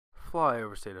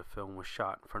Flyover State of Film was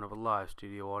shot in front of a live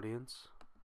studio audience.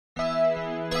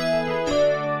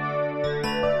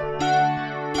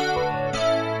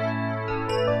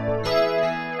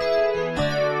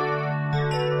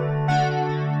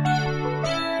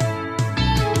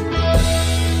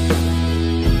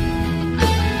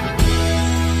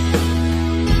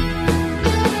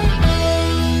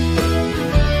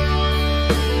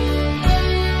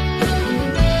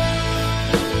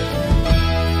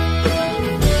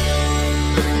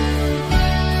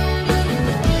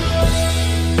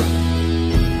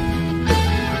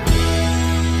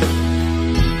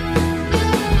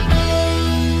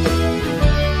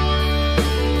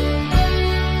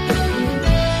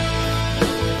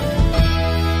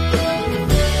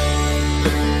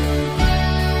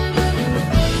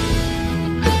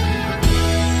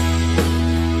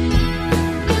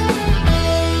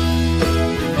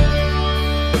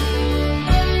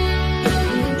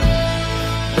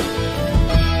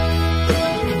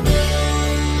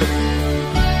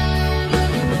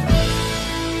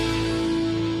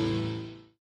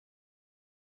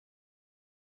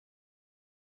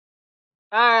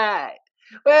 All right.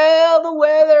 Well, the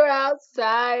weather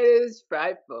outside is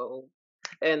frightful,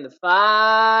 and the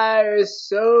fire is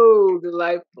so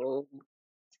delightful.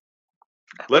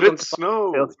 Let Welcome it to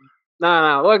snow. Flyover.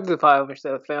 No. Welcome to Flyover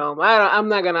State of Film. I'm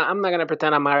not gonna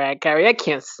pretend I'm Mariah Carey. I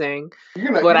can't sing,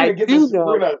 but I do know.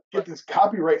 We're gonna get this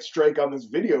copyright strike on this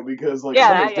video because Yeah,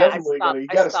 somebody's yeah, I definitely stopped. gonna. You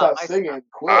I gotta stopped. stop I singing.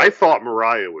 stopped. Quick. I thought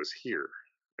Mariah was here.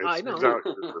 I It's know. not-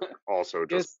 also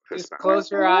just Just now.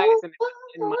 close your eyes and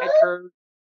in my turn.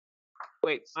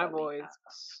 Wait, my voice.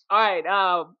 All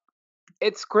right.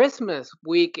 It's Christmas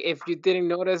week. If you didn't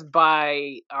notice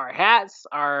by our hats,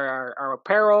 our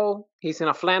apparel. He's in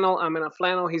a flannel. I'm in a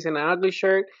flannel. He's in an ugly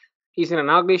shirt. He's in an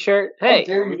ugly shirt. How Hey,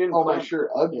 dare you call my shirt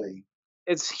ugly?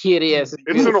 it's hideous. It's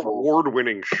an Beautiful.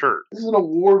 award-winning shirt. This is an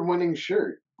award-winning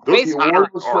shirt. Those Based The on award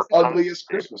shirts was are for ugliest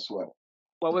Christmas sweater.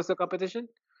 What was the competition?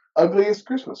 Ugliest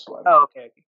Christmas sweater. Oh,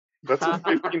 okay. That's a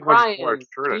 $1,500 Brian,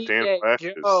 shirt at Dan DJ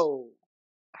Flash's. Joe.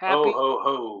 Happy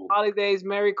ho. holidays,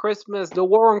 Merry Christmas. The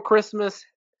war on Christmas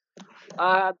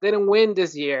didn't win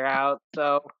this year out,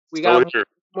 so we Still got here.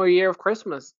 one more year of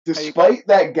Christmas. Despite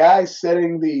that guy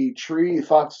setting the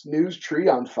Fox News tree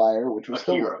on fire, which was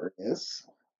A hero. hilarious.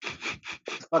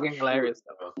 It's fucking hilarious.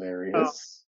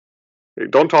 Hilarious. Hey,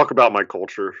 don't talk about my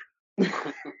culture.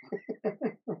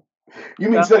 You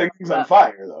mean setting things on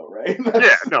fire, though, right?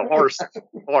 Yeah, no, arson.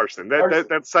 Arson. Arson.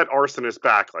 That set arsonists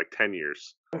back like 10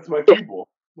 years. That's my people.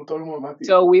 We're talking about my people.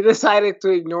 So we decided to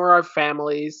ignore our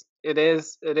families. It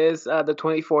is the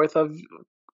 24th of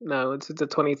it's the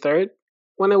 23rd.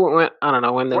 When it went, I don't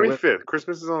know when. 25th.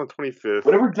 Christmas is on the 25th.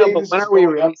 Whatever day but this when is are we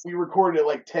going up, releasing? we recorded it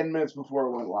like 10 minutes before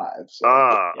it went live. So.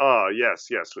 Yes.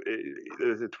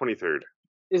 The 23rd.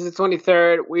 It's the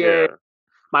 23rd.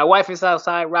 My wife is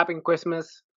outside wrapping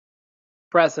Christmas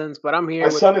presents, but I'm here. My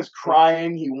son is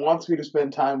crying. He wants me to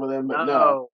spend time with him, but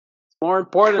no. It's more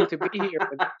important to be here.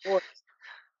 Of course.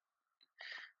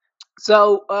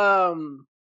 So,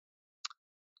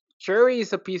 Shuri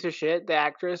is a piece of shit, the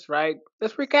actress, right?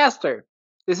 Let's recast her.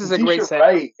 This is a great set.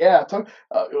 Right, yeah.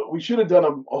 We should have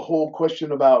done a whole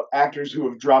question about actors who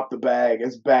have dropped the bag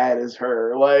as bad as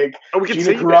her. Like, we can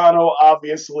Gina Carano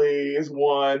obviously is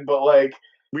one, but like,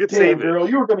 we could damn save girl,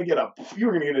 it. you were gonna get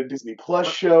a Disney Plus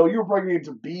show. You were probably going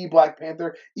to be Black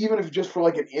Panther, even if just for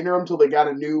like an interim till they got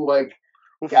a new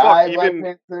guy.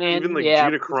 Even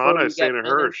Gina Carano is saying to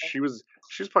her, anything.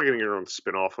 she's probably getting her own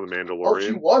spin-off of The Mandalorian. Oh,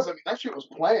 she was. I mean, that shit was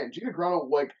planned. Gina Carano,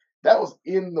 that was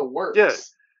in the works. Yeah.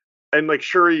 And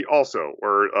Shuri also,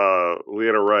 or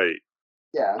Leanna Wright.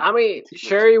 Yeah. I mean,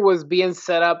 Shuri was being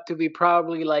set up to be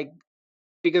probably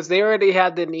because they already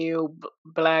had the new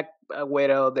Black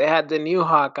Widow, they had the new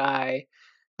Hawkeye,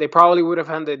 they probably would have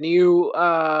had the new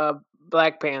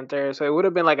Black Panther, so it would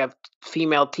have been like a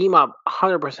female team up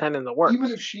 100% in the works.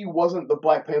 Even if she wasn't the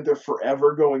Black Panther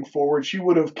forever going forward, she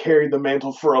would have carried the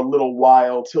mantle for a little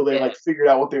while till they figured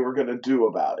out what they were going to do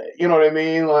about it. You know what I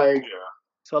mean?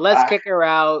 So let's kick her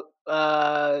out.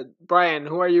 Brian,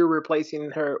 who are you replacing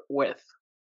her with?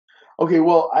 Okay,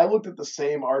 well, I looked at the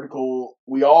same article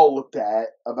we all looked at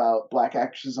about black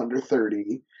actresses under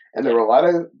 30, and there were a lot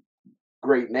of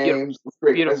great names,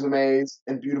 great resumes,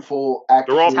 and beautiful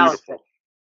actresses. They're all beautiful.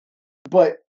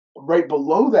 But right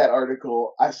below that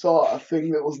article, I saw a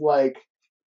thing that was like,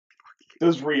 do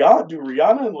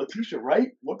Rihanna and Letitia Wright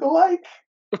look alike?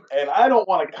 And I don't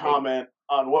want to comment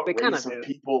on what race of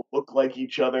people look like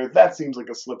each other. That seems like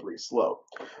a slippery slope.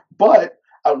 But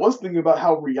I was thinking about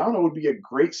how Rihanna would be a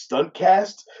great stunt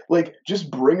cast. Like,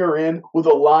 just bring her in with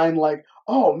a line like,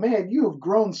 "Oh man, you have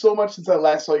grown so much since I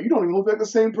last saw you. You don't even look like the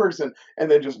same person."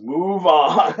 And then just move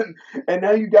on. And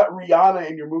now you got Rihanna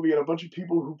in your movie, and a bunch of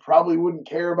people who probably wouldn't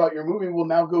care about your movie will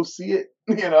now go see it,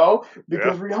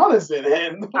 because Rihanna's in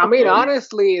it. I mean,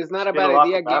 honestly, it's not a bad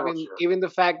idea given given the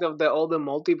fact of all the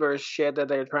multiverse shit that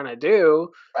they're trying to do.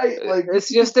 Right? Like,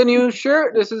 it's just a new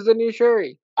shirt. This is the new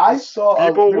Shuri. I saw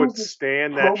people there would was this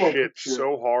stand that promo shit picture.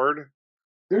 so hard.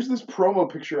 There's this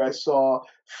promo picture I saw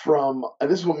from,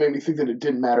 and this is what made me think that it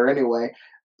didn't matter anyway.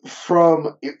 I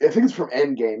think it's from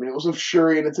Endgame, and it was of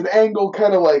Shuri, and it's an angle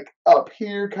kind of like up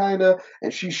here, kind of,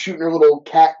 and she's shooting her little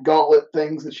cat gauntlet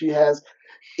things that she has.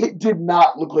 It did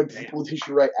not look like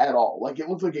Letitia Wright at all. Like, it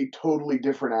looked like a totally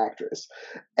different actress,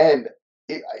 and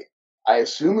I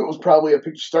assume it was probably a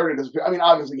picture started as, I mean,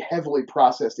 obviously heavily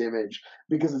processed image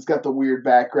because it's got the weird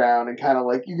background and kind of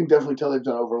like, you can definitely tell they've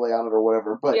done overlay on it or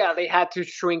whatever. But yeah, they had to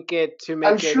shrink it to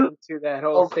make it into that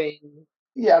whole thing.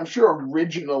 Yeah, I'm sure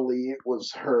originally it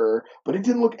was her, but it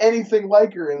didn't look anything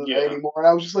like her anymore. And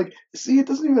I was just like, see, it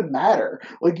doesn't even matter.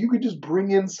 Like, you could just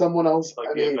bring in someone else. Like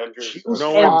I the mean, Avengers. she was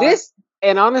And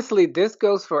and honestly, this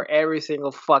goes for every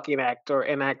single fucking actor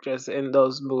and actress in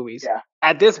those movies. Yeah.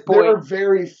 At this point, there are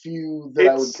very few that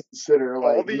I would consider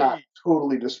like not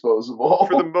totally disposable.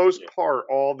 For the most part,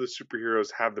 all the superheroes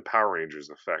have the Power Rangers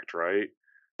effect, right?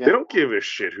 Yeah. They don't give a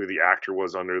shit who the actor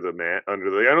was under the.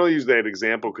 I only use that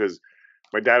example because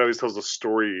my dad always tells the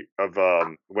story of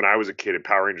when I was a kid and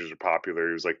Power Rangers were popular.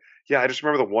 He was like, "Yeah, I just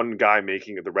remember the one guy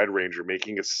the Red Ranger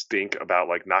making a stink about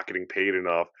like not getting paid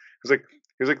enough." He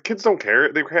was like, "Kids don't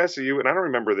care. They cast you," and I don't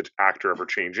remember the actor ever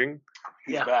changing.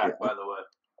 He's back, by the way.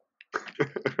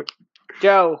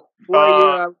 Joe, what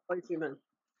are you replacing then?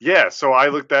 Yeah, so I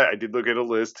did look at a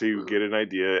list to get an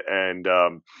idea, and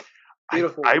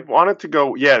beautiful. I wanted to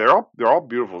go. Yeah, they're all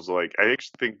beautiful. So like, I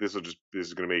actually think this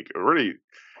is going to make a really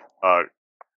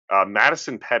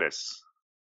Madison Pettis.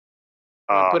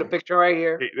 Put a picture right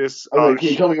here. Can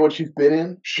you tell me what she's been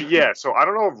in? So I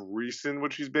don't know if recent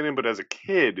what she's been in, but as a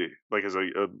kid, like as a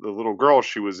little girl,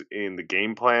 she was in The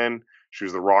Game Plan. She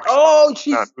was the rock star. Oh,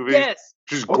 she's gorgeous.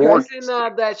 She's in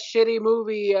that shitty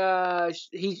movie.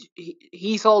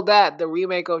 He sold that, the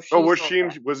remake of. Was she in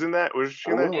that? Was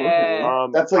she in that? Yeah.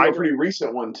 That's like a pretty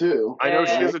recent one too. I know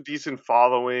she has a decent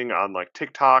following on like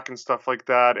TikTok and stuff like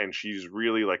that, and she's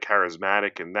really like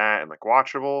charismatic in that and like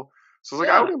watchable. So it's like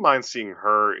I wouldn't mind seeing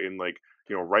her in like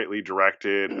rightly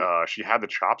directed. She had the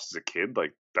chops as a kid.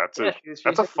 Like that's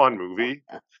a fun movie.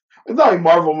 It's not like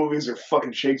Marvel movies are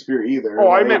fucking Shakespeare either. Oh,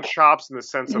 I meant chops in the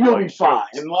sense of you'll be fine.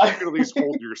 You can at least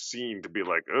hold your scene to be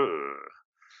like, ugh.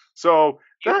 So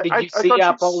did you see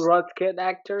Paul Rudd's kid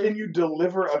actor? Can you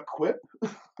deliver a quip?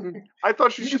 I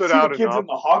thought she stood out enough. The kids in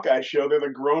the Hawkeye show, they're the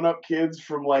grown-up kids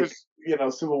from like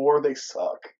Civil War. They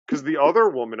suck. Because the other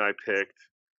woman I picked,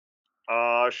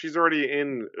 she's already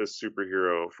in a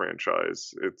superhero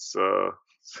franchise. It's so.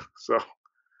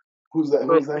 Who's that?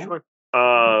 Who's that?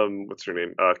 What's her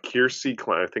name? Kiersey.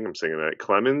 I think I'm saying that.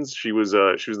 Clemens. She was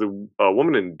the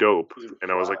woman in Dope, and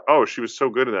I was like, oh, she was so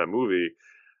good in that movie.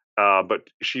 But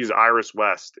she's Iris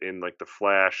West in like The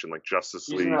Flash and like Justice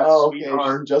League.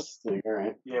 She's Justice League. All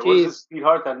right. Yeah, was it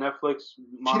Sweetheart, that Netflix?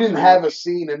 She didn't have a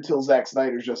scene until Zack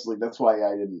Snyder's Justice League. That's why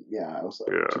I didn't. Yeah, I was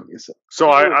like, So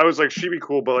I was like, she'd be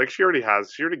cool, but like she already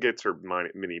gets her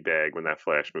mini bag when that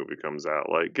Flash movie comes out.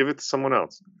 Like, give it to someone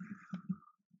else.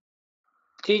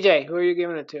 TJ, who are you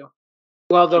giving it to?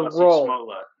 Well, the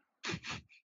role.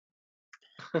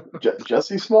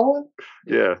 Jesse Smollett?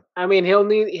 Yeah. I mean, he'll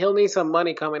need some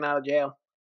money coming out of jail.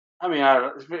 I mean, I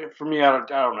don't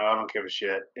know. I don't give a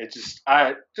shit.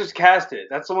 I just cast it.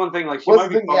 That's the one thing. Like,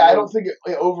 I don't think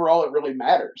overall it really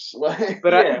matters.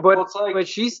 But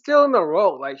she's still in the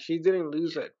role. Like, she didn't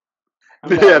lose it.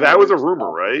 That was a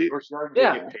rumor, right?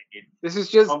 Yeah. This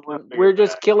is just we're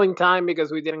just killing time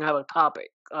because we didn't have a topic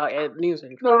at news.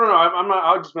 No. I'm not.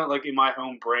 I just meant like in my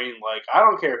own brain. Like, I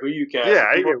don't care who you cast. Yeah,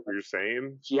 I get what you're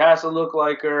saying. She has to look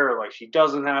like her, or like she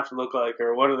doesn't have to look like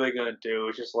her. What are they gonna do?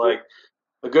 It's just like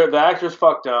the actor's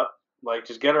fucked up. Like,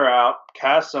 just get her out,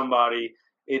 cast somebody.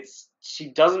 She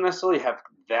doesn't necessarily have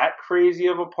that crazy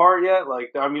of a part yet.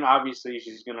 Like, I mean, obviously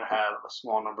she's gonna have a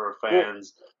small number of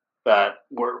fans that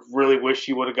really wish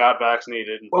she would have got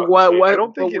vaccinated. But I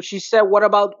don't think she said. What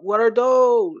are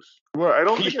those? Well, I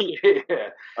don't think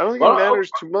it matters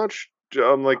too much.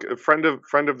 Like a friend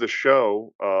of the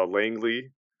show, Langley,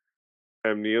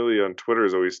 M. Neely on Twitter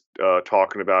is always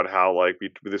talking about how like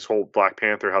this whole Black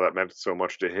Panther, how that meant so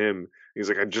much to him. He's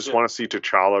like, I just want to see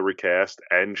T'Challa recast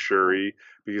and Shuri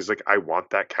because like I want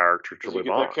that character to live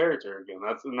get on. That character again.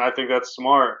 And I think that's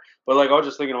smart. But like I was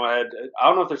just thinking in my head, I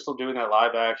don't know if they're still doing that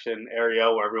live action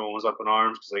Ariel where everyone was up in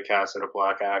arms because they casted a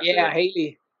black actor. Yeah,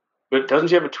 Haley. But doesn't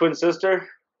she have a twin sister?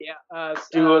 Yeah.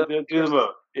 Do the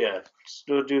vote. Yeah,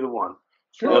 do the one.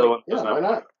 Sure. The other one. Yeah, why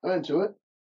not? I'm into it.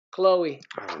 Chloe.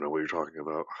 I don't know what you're talking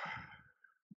about.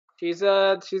 She's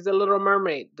a Little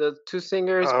Mermaid. The two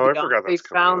singers. Oh, I forgot they that's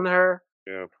coming found up. her.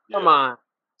 Yeah. Come on,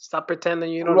 stop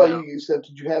pretending you don't know. What know. about you, Yusef?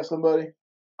 Did you have somebody?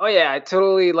 Oh yeah, I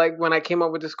totally like when I came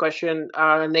up with this question.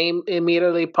 A name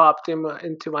immediately popped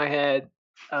into my head.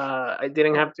 I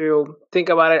didn't have to think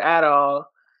about it at all.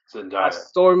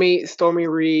 Stormy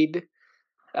Reed.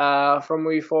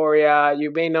 From Euphoria. You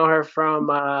may know her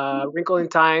from Wrinkle in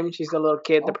Time. She's the little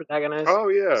kid, the protagonist. Oh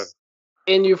yeah.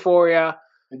 In Euphoria.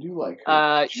 I do like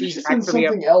her. She's in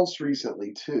something else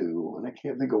recently too, and I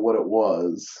can't think of what it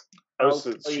was. I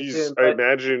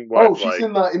imagine what. She's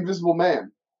in Invisible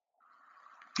Man.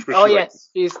 Yes,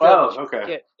 she's the.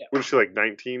 Okay. Yeah. What is she like?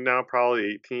 19 now?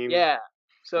 Probably 18. Yeah,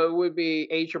 so it would be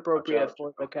age appropriate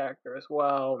for the character as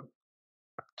well.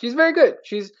 She's very good.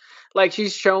 She's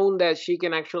shown that she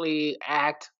can actually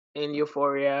act in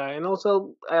Euphoria, and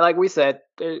also, like we said,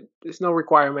 there's no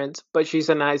requirements, but she's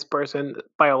a nice person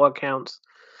by all accounts.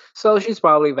 So she's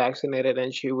probably vaccinated,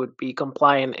 and she would be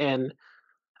compliant and,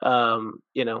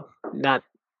 not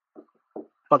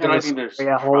fucking and I think there's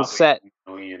a whole set.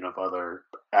 A million of other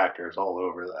actors all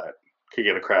over that could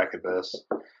get a crack at this.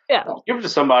 Yeah, give it to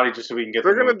somebody just so we can get.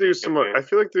 They're gonna do some. I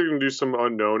feel like they're gonna do some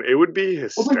unknown. It would be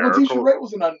hysterical. Well, Letitia Wright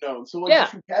was an unknown, so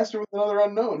just cast her with another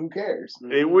unknown. Who cares?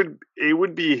 It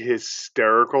would be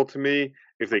hysterical to me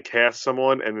if they cast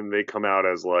someone and then they come out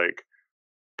as like,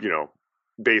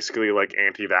 basically like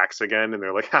anti-vax again, and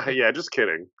they're like, yeah, just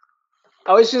kidding.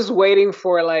 I was just waiting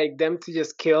for like them to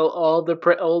just kill all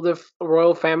the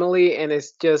royal family, and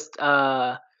it's just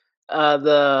the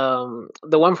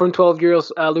one from 12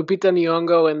 Years, Lupita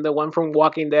Nyong'o, and the one from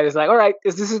Walking Dead is like, all right,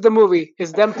 this is the movie.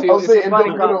 It's them two. I was saying,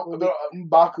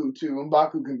 M'Baku too.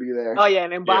 M'Baku can be there. Oh yeah,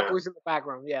 and M'Baku's in the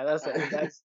background. Yeah, that's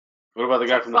it. What about the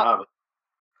guy from The Hobbit?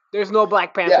 There's no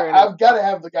Black Panther. Yeah, I've got to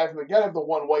have the guy from. Got to have the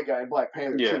one white guy in Black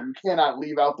Panther too. You cannot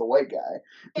leave out the white guy.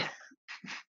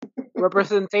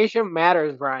 Representation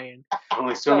matters, Brian.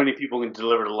 Only so many people can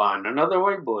deliver the line. Another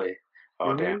white boy.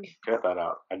 Oh damn! Cut that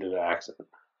out. I did the accent.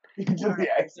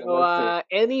 So,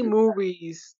 any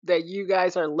movies that you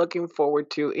guys are looking forward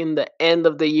to in the end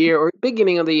of the year or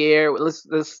beginning of the year?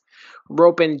 Let's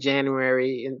rope in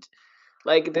January and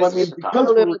like this. Because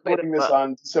we're recording this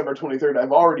on December 23rd,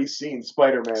 I've already seen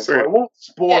Spider-Man, so I won't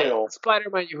spoil.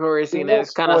 Spider-Man, you've already seen it.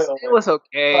 It's kind of it was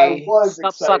okay. I was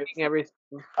Stop excited. sucking everything.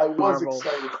 I was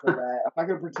excited for that. I'm not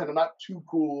going to pretend I'm not too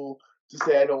cool to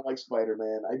say I don't like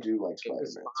Spider-Man. I do like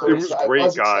Spider-Man. So it was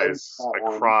great, guys.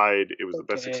 I cried. It was the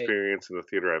best experience in the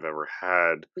theater I've ever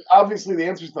had. Obviously, the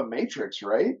answer is The Matrix,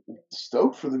 right?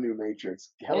 Stoked for the new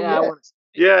Matrix. Hell yeah.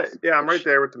 Yeah, I'm right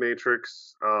there with The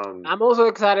Matrix. I'm also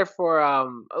excited for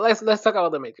let's talk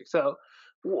about The Matrix. So,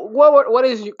 what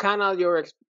is your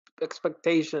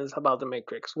expectations about The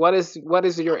Matrix? What is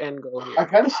your end goal here? I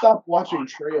kind of stopped watching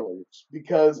trailers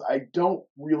because I don't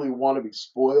really want to be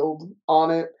spoiled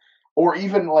on it, or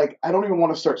even I don't even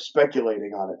want to start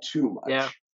speculating on it too much. Yeah.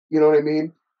 You know what I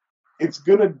mean? It's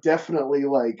gonna definitely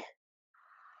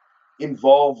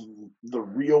involve the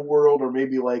real world, or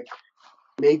maybe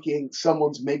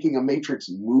someone's making a Matrix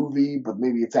movie, but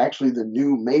maybe it's actually the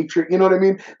new Matrix. You know what I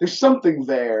mean? There's something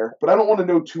there, but I don't want to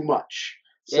know too much.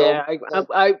 So, yeah,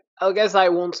 I guess I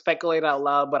won't speculate out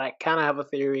loud, but I kind of have a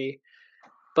theory.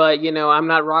 But I'm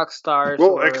not Rockstar.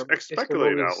 Well,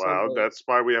 speculate out loud. That's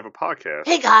why we have a podcast.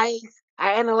 Hey guys,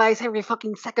 I analyze every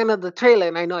fucking second of the trailer,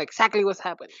 and I know exactly what's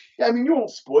happening. Yeah, I mean, you won't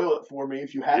spoil it for me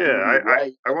if you have to. Yeah,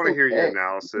 I want to hear your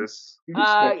analysis.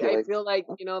 I feel like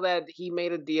that he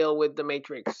made a deal with the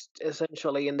Matrix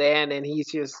essentially in the end, and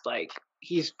he's just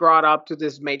he's brought up to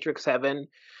this Matrix 7.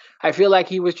 I feel like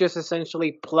he was just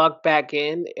essentially plugged back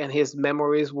in, and his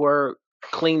memories were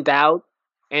cleaned out.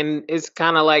 And it's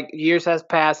kind of years has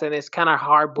passed, and it's kind of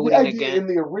hard booting again. In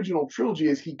the original trilogy,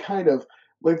 is he kind of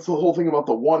it's the whole thing about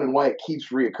the one and why it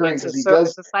keeps reoccurring, because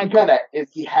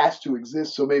he has to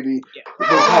exist. So maybe they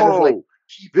kind of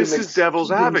this is Devil's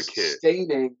Advocate.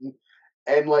 Sustaining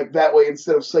And like that way,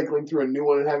 instead of cycling through a new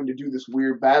one and having to do this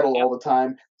weird battle all the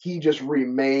time, he just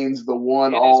remains the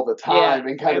one all the time,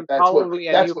 and kind of that's what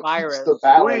keeps the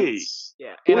balance.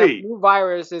 Yeah, and a new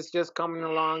virus is just coming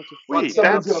along to fuck him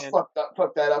someone's gonna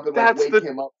fuck that up and like wake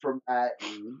him up from that.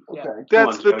 Okay,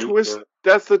 that's the twist.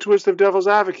 That's the twist of Devil's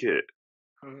Advocate.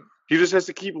 He just has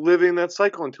to keep living that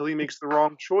cycle until he makes the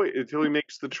wrong choice, until he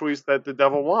makes the choice that the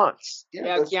devil wants.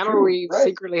 Yeah, Keanu Reeves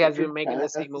secretly has been making the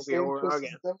same movie over and over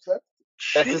again.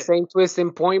 That's the same twist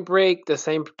in Point Break, the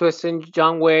same twist in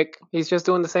John Wick. He's just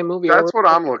doing the same movie. That's what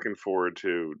I'm looking forward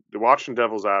to. Watching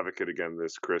Devil's Advocate again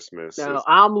this Christmas. No,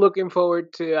 I'm looking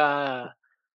forward to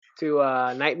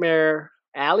Nightmare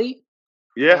Alley.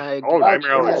 Yeah.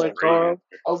 Nightmare Alley is great.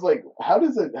 I was like, how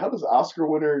does Oscar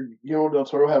winner Guillermo del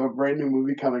Toro have a brand new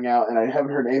movie coming out and I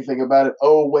haven't heard anything about it?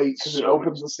 Oh wait, because it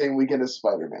opens the same weekend as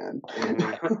Spider-Man.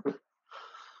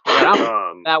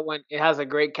 That one, it has a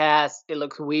great cast. It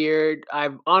looks weird.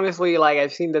 I've honestly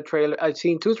I've seen the trailer. I've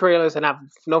seen 2 trailers and I have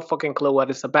no fucking clue what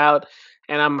it's about.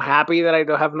 And I'm happy that I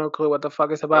don't have no clue what the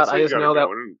fuck it's about. I just know that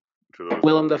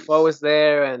Willem Dafoe is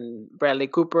there and Bradley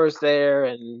Cooper is there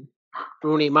and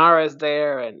Rooney Mara is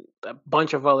there and a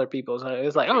bunch of other people. So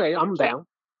it's like, okay, I'm down.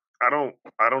 I don't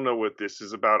know what this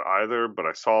is about either, but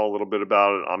I saw a little bit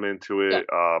about it. I'm into it.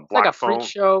 Yeah. Black like a Phone, freak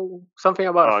show, something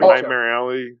about a freak Nightmare show.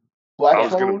 Alley. Black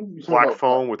Phone? Black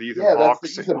Phone with Ethan Hawke.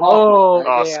 That's Ethan Hawke.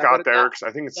 Oh, yeah, Scott Derrickson.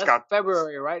 I think it's Scott.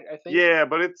 February, right? I think. Yeah,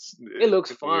 but it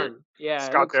looks fun. Yeah.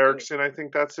 Scott Derrickson, I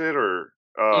think that's it, or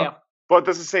yeah. But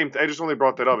that's the same. I just only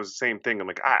brought that up as the same thing. I'm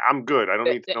like, I'm good. I don't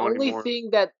need to know anymore. The only thing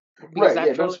that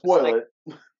don't spoil it.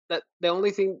 That the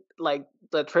only thing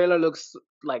the trailer looks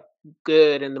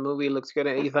good and the movie looks good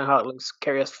and Ethan Hawke looks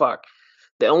scary as fuck.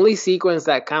 The only sequence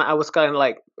that I was kind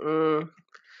of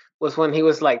was when he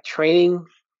was training.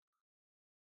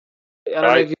 I don't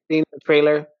know if you've seen the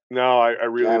trailer. No, I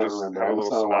really just had a little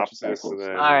synopsis. And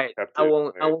then all right, I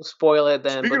won't spoil it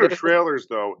then. Speaking of trailers,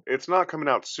 though, it's not coming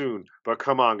out soon. But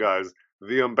come on, guys,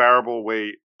 the unbearable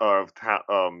weight of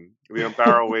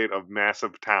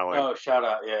massive talent. Oh, shout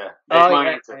out, yeah. That's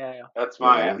my answer. Yeah. That's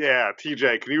my answer. Yeah,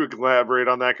 TJ, can you elaborate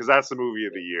on that? Because that's the movie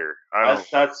of the year.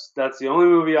 That's the only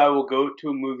movie I will go to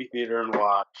a movie theater and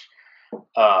watch.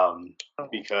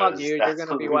 Because you're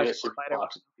gonna be watching Spider-Man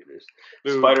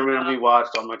will be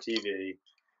watched on my TV.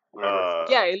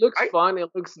 Yeah, it looks fun. It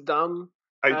looks dumb.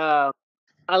 I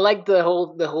like the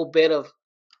whole bit of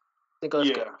Nicolas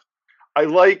Cage. I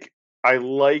like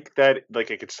that. I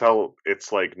could tell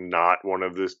it's not one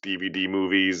of this DVD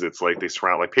movies. It's they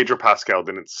surround Pedro Pascal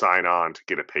didn't sign on to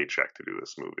get a paycheck to do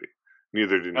this movie.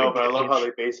 Neither did No, but I love how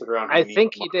they base it around. I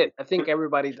think he did. I think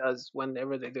everybody does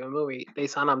whenever they do a movie. They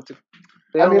sign on to.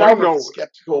 I'm a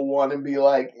skeptical one and be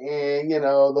like,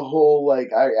 the whole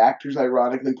actors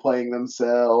ironically playing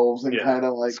themselves and kind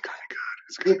of it's kind of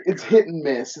good. It's hit and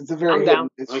miss. It's a very I'm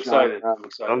excited.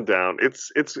 I'm down.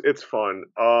 It's fun.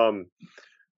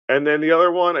 And then the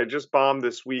other one, I just bombed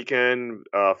this weekend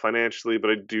financially, but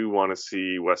I do want to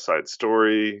see West Side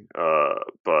Story.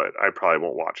 But I probably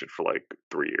won't watch it for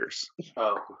 3 years.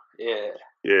 Oh, yeah.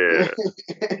 Yeah.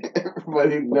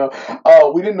 Everybody know.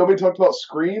 Nobody talked about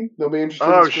Scream. Nobody interested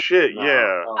in Scream? Shit,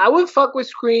 yeah. I would fuck with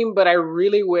Scream, but I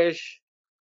really wish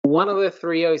one of the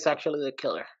trio is actually the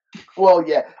killer. Well,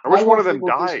 yeah. I wish one of them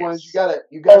dies.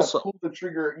 You gotta pull the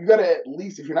trigger. You gotta at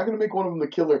least, if you're not gonna make one of them the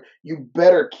killer, you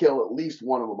better kill at least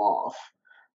one of them off.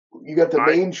 You got the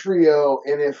main trio,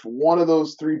 and if one of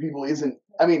those 3 people isn't,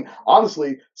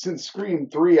 honestly, since Scream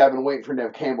 3, I've been waiting for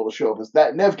Nev Campbell to show up.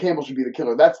 Nev Campbell should be the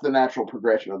killer. That's the natural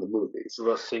progression of the movie.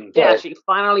 Yeah, she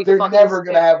finally. They're never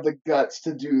gonna have the guts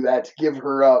to do that, to give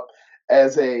her up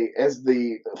as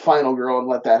the final girl and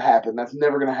let that happen. That's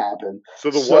never gonna happen.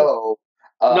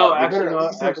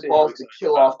 Actually, balls to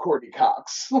kill off Courtney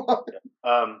Cox.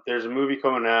 There's a movie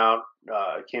coming out.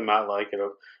 It came out at a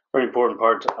very important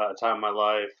time of my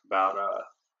life about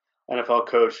NFL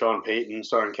coach Sean Payton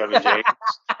starring Kevin James.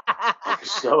 I'm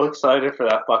so excited for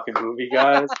that fucking movie,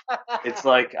 guys. It's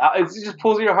it just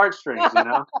pulls your heartstrings,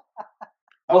 I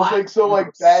was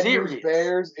Bad News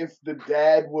Bears, if the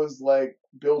dad was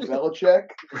Bill Belichick,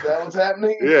 is that what's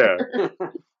happening? Yeah.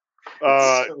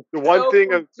 The one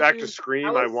thing back to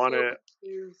Scream, I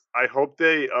hope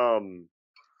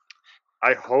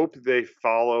they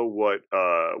follow what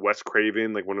Wes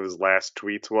Craven, one of his last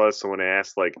tweets was. Someone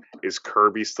asked, is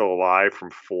Kirby still alive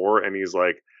from 4? And he's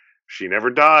like, she never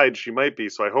died. She might be.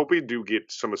 So I hope we do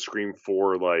get some of Scream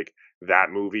 4,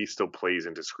 that movie still plays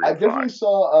into Scream 5. I definitely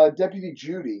saw Deputy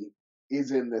Judy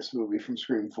is in this movie from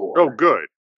Scream 4. Oh, good.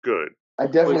 I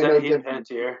definitely know Hayden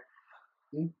Panettiere?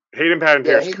 Hayden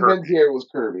Panettiere's Hayden Panettiere was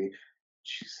Kirby.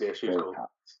 She's cool.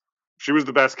 She was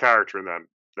the best character in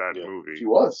that movie. She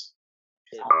was.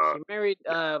 She married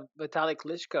Vitaly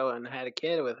Klitschko and had a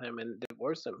kid with him and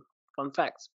divorced him. Fun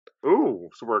facts. Ooh,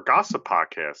 so we're a gossip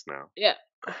podcast now. Yeah.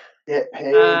 Get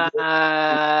paid.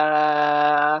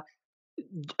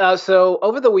 So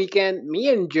over the weekend, me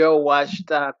and Joe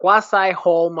watched a quasi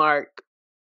Hallmark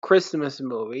Christmas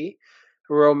movie,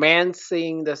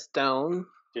 Romancing the Stone.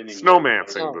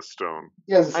 Snowmancing the Stone.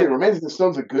 Yeah, as I say, Romancing the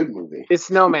Stone's a good movie. It's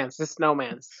Snowman's. It's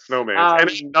Snowman's. And it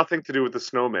had nothing to do with the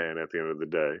snowman at the end of the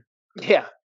day. Yeah.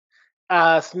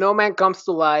 Snowman comes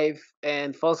to life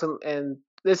and falls in, and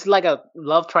this is like a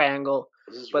love triangle,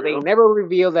 but real? they never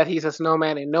reveal that he's a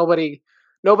snowman, and nobody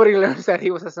learns that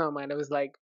he was a snowman. It was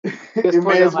like It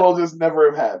may as well just never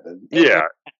have happened. Yeah.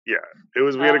 It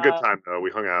was. We had a good time though.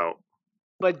 We hung out.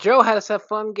 But Joe has a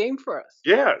fun game for us.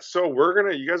 Yeah, so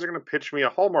you guys are gonna pitch me a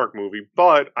Hallmark movie,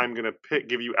 but I'm gonna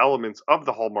give you elements of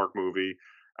the Hallmark movie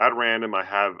at random. I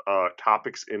have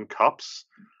topics in cups,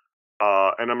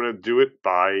 and I'm gonna do it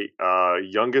by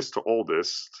youngest to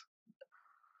oldest.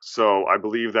 So I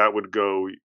believe that would go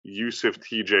Yusuf,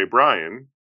 TJ, Brian.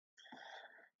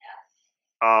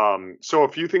 So a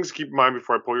few things to keep in mind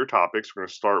before I pull your topics. We're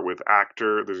gonna start with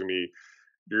actor.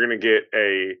 You're gonna get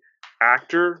a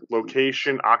actor,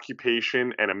 location,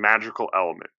 occupation, and a magical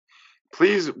element.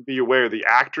 Please be aware the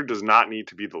actor does not need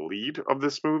to be the lead of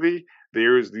this movie.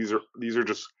 These are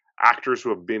just actors who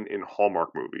have been in Hallmark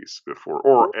movies before,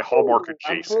 or a Hallmark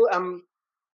adjacent. I'm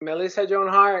Melissa Joan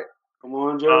Hart. Come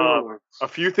on, Joe. A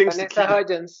few things Vanessa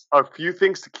Hudgens. A few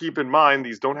things to keep in mind.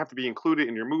 These don't have to be included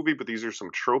in your movie, but these are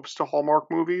some tropes to Hallmark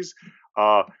movies.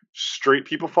 Straight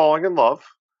people falling in love,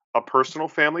 a personal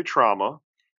family trauma,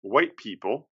 white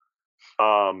people,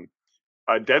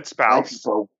 a dead spouse,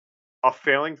 a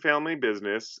failing family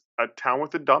business, a town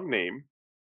with a dumb name,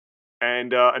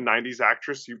 and a 90s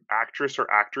actress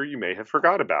or actor you may have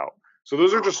forgot about. So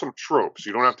those are just some tropes.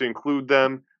 You don't have to include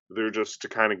them. They're just to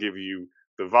kind of give you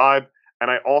the vibe. And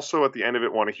I also, at the end of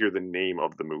it, want to hear the name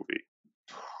of the movie.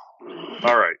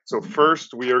 All right. So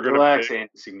first, we are going to relax, Andy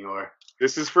Signor.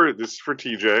 This is for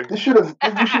TJ. We should have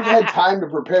had time to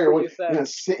prepare. You're gonna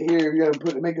sit here. You're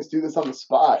gonna make us do this on the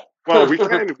spot. Well, we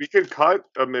could cut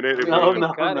a minute. If No.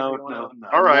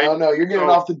 All right. No. You're getting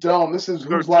off the dome. This is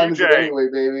whose line is it anyway,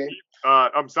 baby?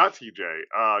 It's not TJ.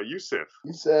 Yusuf.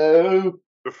 So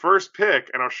the first pick,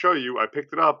 and I'll show you. I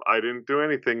picked it up. I didn't do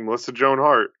anything. Melissa Joan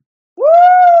Hart.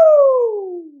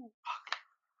 Woo!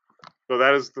 So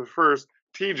that is the first.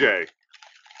 TJ.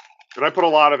 And I put a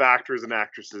lot of actors and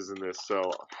actresses in this,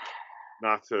 so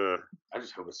not to. I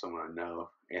just hope it's someone I know.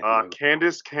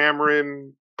 Candace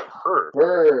Cameron,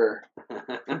 her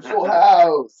from Full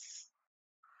House.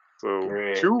 So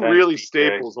Great. Two Thanks, really TJ.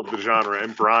 staples of the genre.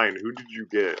 And Brian, who did you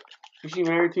get? Was she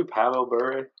married to Pavel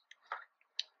Bure?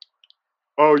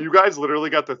 Oh, you guys literally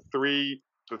got the three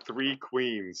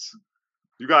queens.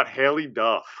 You got Haley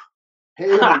Duff.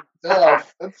 Haley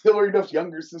Duff. That's Hillary Duff's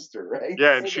younger sister, right?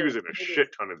 Yeah, and she was in a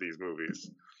shit ton of these movies.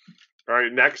 All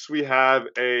right, next we have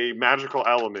a magical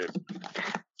element.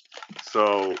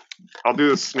 So I'll do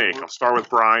the snake. I'll start with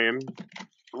Brian.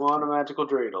 I want a magical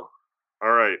dreidel.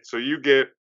 All right, so you get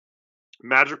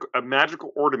a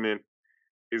magical ornament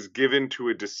is given to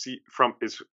a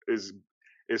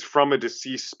is from a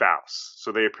deceased spouse.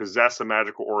 So they possess a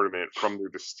magical ornament from their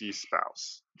deceased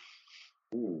spouse.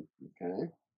 Ooh, okay.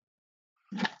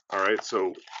 All right,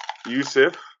 so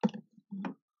Yusuf.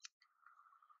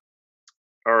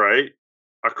 All right,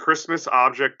 a Christmas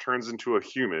object turns into a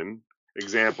human.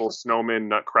 Example: snowman,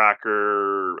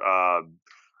 nutcracker,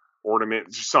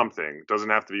 ornament, something. Doesn't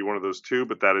have to be one of those two,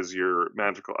 but that is your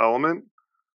magical element.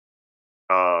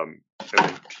 And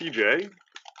then TJ.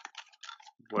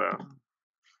 Well,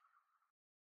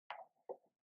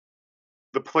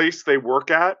 the place they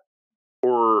work at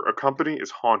or a company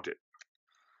is haunted.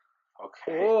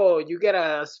 Okay. Oh, you get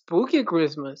a spooky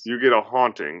Christmas. You get a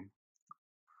haunting.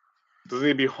 Doesn't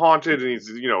need to be haunted. It needs,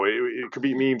 it could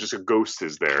mean just a ghost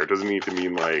is there. It doesn't need to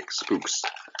mean like spooks.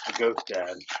 A ghost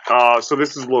dad. So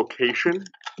this is location.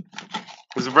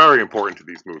 This is very important to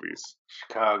these movies.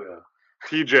 Chicago.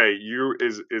 TJ,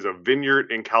 is a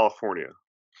vineyard in California.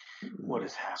 What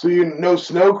is happening? So you no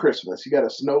snow Christmas. You got a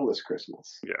snowless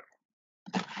Christmas. Yeah.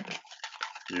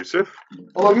 Yusuf?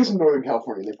 Well, I guess in Northern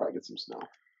California they probably get some snow.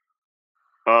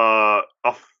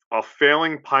 A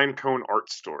failing pine cone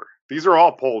art store. These are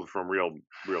all pulled from real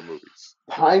movies.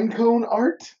 Pine cone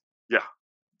art? Yeah.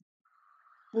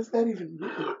 What's that even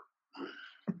mean?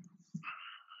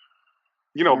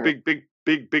 Right.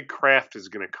 Big craft is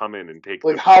gonna come in and take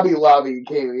like Hobby Lobby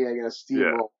came, gonna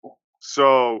steamroll. Yeah.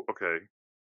 So okay.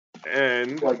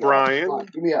 And Brian,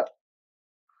 give me up.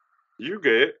 You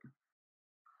get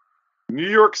New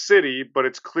York City, but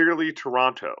it's clearly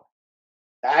Toronto.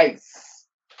 Nice.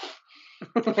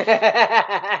 But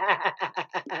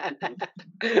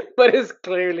it's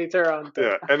clearly Toronto.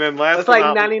 Yeah, and then that's like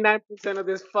 99% of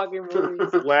this fucking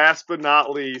movie. Last but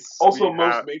not least, also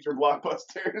most major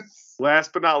blockbusters.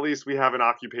 Last but not least, we have an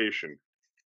occupation.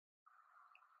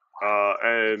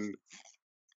 And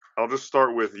I'll just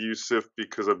start with Yusuf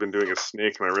because I've been doing a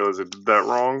snake and I realized I did that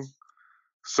wrong.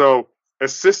 So,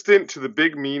 assistant to the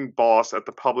big mean boss at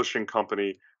the publishing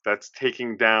company that's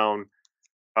taking down,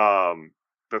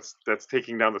 that's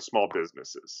taking down the small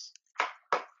businesses.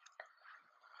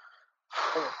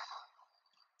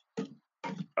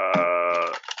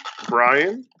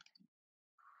 Brian,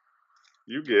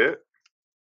 you get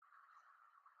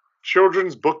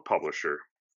children's book publisher.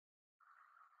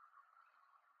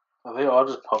 Are they all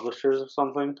just publishers or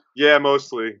something? Yeah,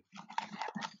 mostly.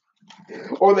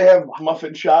 Or they have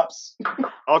muffin shops.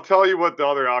 I'll tell you what the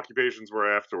other occupations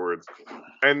were afterwards.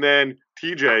 And then,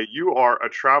 TJ, you are a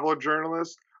traveler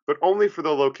journalist, but only for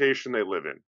the location they live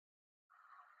in.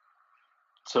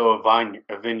 So a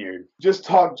vineyard. Just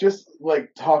talks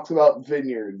about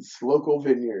vineyards, local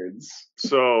vineyards.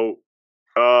 So,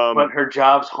 but her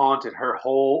job's haunted. Her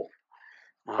whole.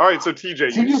 All right, so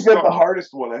TJ, you just got the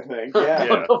hardest one, I think. Yeah.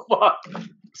 What the fuck?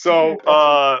 So,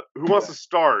 who wants to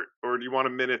start, or do you want a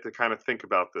minute to kind of think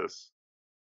about this?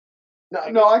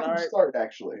 No, I can start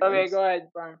actually. Okay, go ahead,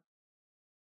 Brian.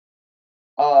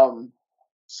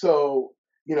 So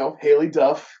Haley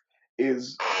Duff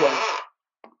is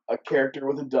a character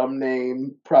with a dumb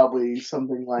name, probably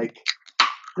something like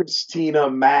Christina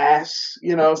Mass,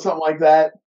 something like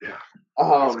that. Yeah,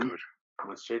 that's good.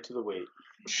 Went straight to the weight.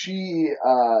 She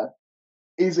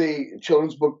is a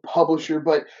children's book publisher,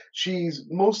 but she's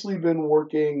mostly been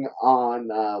working on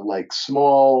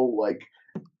small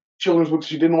children's books.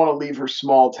 She didn't want to leave her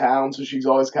small town, so she's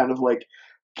always kind of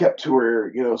kept to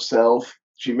her self.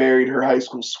 She married her high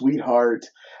school sweetheart.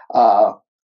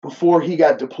 Before he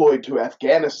got deployed to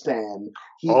Afghanistan,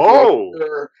 he gave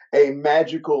her a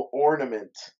magical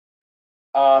ornament.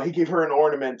 He gave her an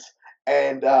ornament,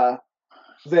 and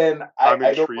then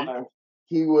I don't want to.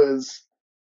 He was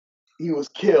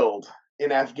killed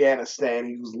in Afghanistan.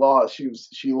 He was lost.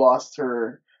 She lost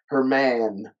her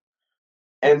man,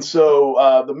 and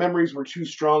so the memories were too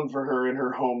strong for her in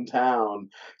her hometown.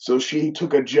 So she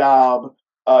took a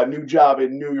new job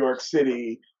in New York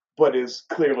City, but is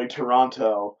clearly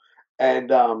Toronto.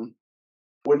 And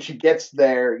when she gets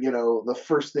there, the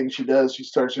first thing she does, she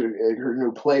starts her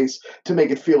new place to make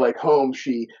it feel like home.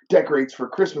 She decorates for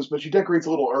Christmas, but she decorates a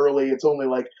little early. It's only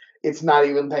it's not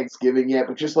even Thanksgiving yet,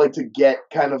 but just to get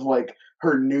kind of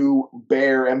her new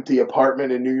bare, empty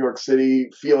apartment in New York City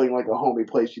feeling like a homey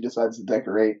place, she decides to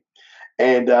decorate.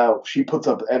 And she puts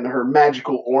up, and her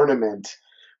magical ornament,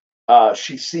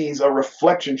 she sees a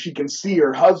reflection. She can see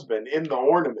her husband in the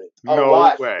ornament.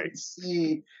 No way. She can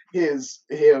see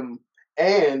him,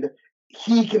 and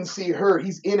he can see her.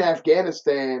 He's in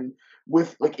Afghanistan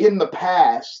with in the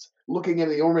past, looking at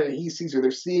the ornament, and he sees her.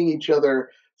 They're seeing each other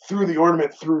through the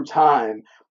ornament through time,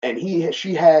 and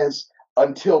she has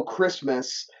until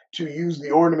Christmas to use the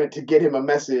ornament to get him a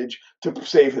message to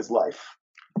save his life.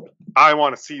 I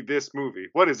want to see this movie.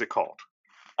 What is it called?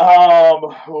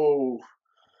 Oh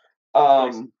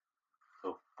fuck!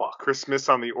 Christmas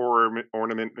on the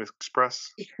Ornament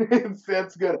Express.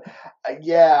 That's good.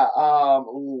 Yeah. I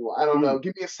don't know.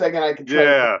 Give me a second. I can try.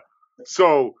 Yeah.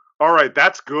 So, all right,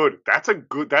 that's good. That's a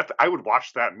good. I would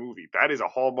watch that movie. That is a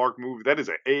Hallmark movie. That is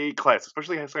an A class,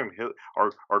 especially our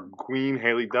Queen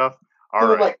Haley Duff.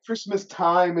 All right. Christmas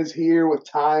time is here with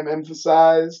time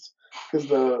emphasized because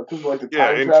the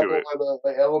time travel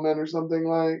by the element or something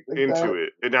like into that.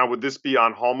 it. And now, would this be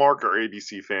on Hallmark or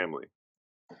ABC Family?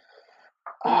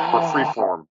 Or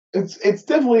Freeform? It's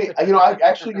definitely I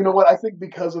think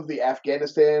because of the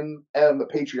Afghanistan and the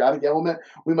patriotic element,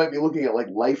 we might be looking at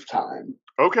Lifetime.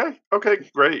 Okay,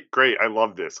 great. I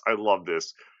love this.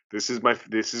 This is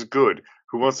good.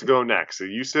 Who wants to go next? So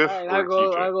Yusuf or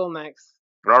TJ? I'll go next.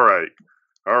 All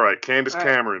right. Candace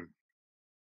Cameron.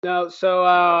 No,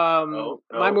 so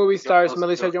my movie stars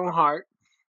Melissa Joan Hart.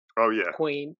 Oh yeah,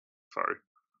 Queen. Sorry.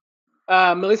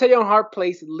 Melissa Joan Hart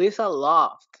plays Lisa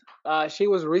Loft. She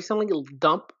was recently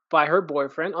dumped by her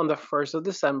boyfriend on the 1st of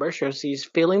December, so she's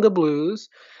feeling the blues.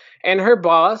 And her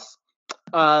boss,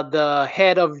 the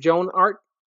head of Joan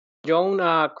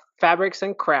Fabrics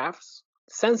and Crafts,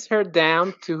 sends her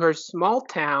down to her small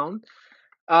town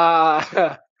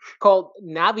called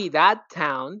Navidad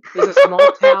Town. It's a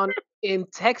small town in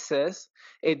Texas.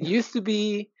 It used to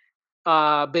be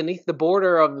beneath the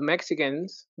border of the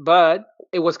Mexicans, but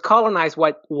it was colonized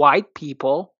by white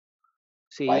people.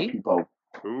 White See, people.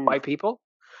 Ooh, white people.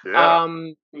 yeah.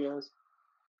 Yes.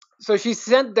 So she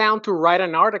sent down to write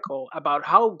an article about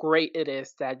how great it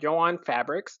is that Joanne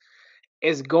Fabrics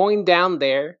is going down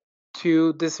there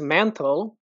to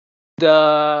dismantle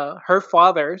her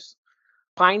father's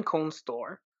pinecone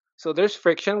store. So there's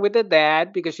friction with the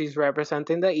dad because she's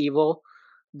representing the evil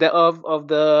of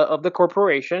the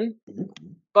corporation.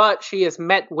 But she is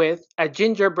met with a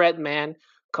gingerbread man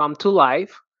come to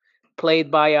life, played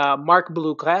by Mark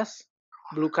Blucas.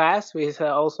 Blucas, who is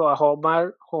also a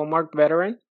Hallmark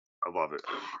veteran. I love it.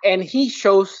 And he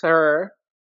shows her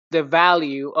the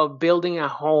value of building a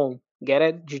home. Get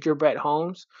it? Gingerbread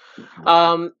homes.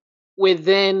 Um,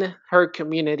 within her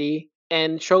community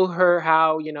and show her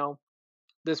how,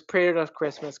 the spirit of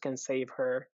Christmas can save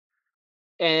her.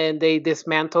 And they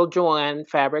dismantle Joanne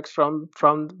Fabrics from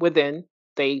within.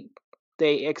 They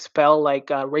they expel like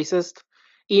racist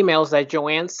emails that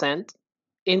Joanne sent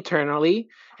internally,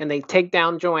 and they take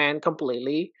down Joanne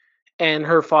completely. And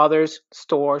her father's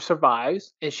store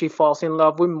survives, and she falls in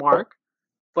love with Mark,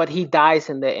 but he dies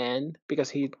in the end because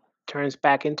he turns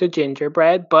back into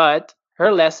gingerbread. But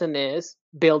her lesson is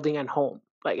building a home.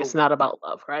 Like it's not about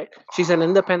love, right? She's an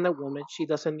independent woman. She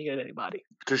doesn't need anybody.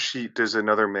 Does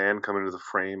another man come into the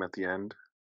frame at the end?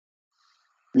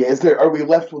 Yeah, are we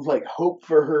left with like hope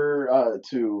for her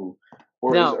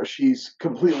No. or she's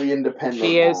completely independent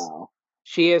She is now?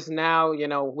 she is now,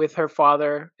 with her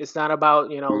father. It's not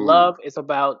about, Ooh. love, it's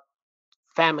about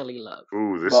family love.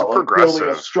 Ooh, this About is like building a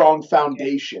progressive. strong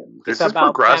foundation. This It's is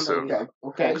about progressive. family love.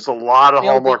 Okay. There's a lot of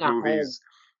Building Hallmark a movies.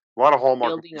 A lot of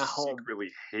Hallmark Building movies a home.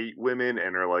 secretly hate women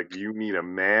and are like, you need a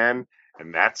man,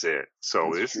 and that's it.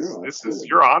 So That's true. this That's is good.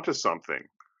 you're onto something.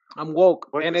 I'm woke.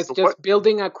 What And is it's the- just what?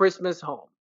 building a Christmas home.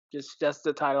 Just that's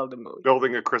the title of the movie.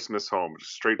 Building a Christmas home,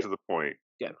 just straight to the point.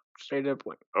 Yeah, straight to the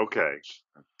point. Okay,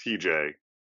 TJ,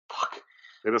 Fuck.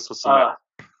 hit us with some.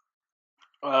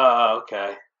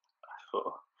 Okay.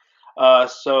 Cool.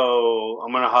 So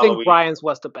I'm gonna I think Halloween. Brian's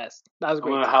was the best. That was I'm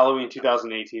great. gonna Halloween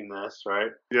 2018 this,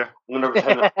 right? Yeah. I'm gonna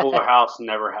pretend that Fuller House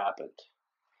never happened.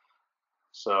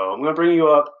 So I'm gonna bring you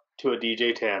up to a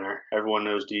DJ Tanner. Everyone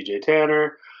knows DJ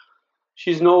Tanner.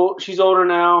 She's older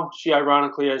now. She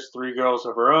ironically has 3 girls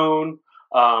of her own.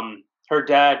 Her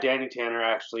dad, Danny Tanner,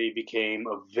 actually became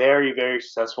a very, very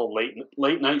successful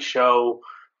late night show,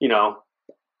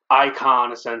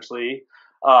 icon essentially.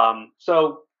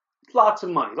 So lots of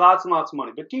money, lots and lots of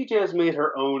money. But DJ has made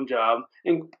her own job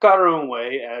and got her own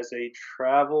way as a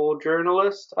travel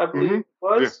journalist, I believe it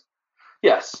was. Yeah.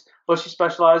 Yes, but she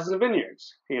specializes in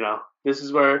vineyards. This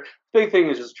is where the big thing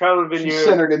is just traveling vineyards. She's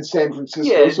centered in San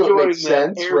Francisco, Yeah, so it makes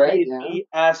sense, the right? Airbnb Yeah.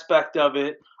 aspect of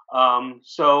it.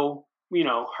 So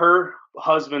her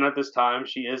husband at this time,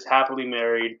 she is happily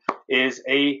married, is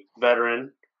a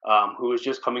veteran who is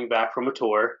just coming back from a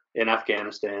tour in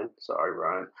Afghanistan. Sorry,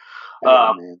 Brian.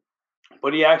 Oh, man.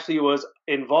 But he actually was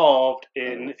involved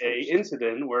in a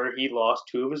incident where he lost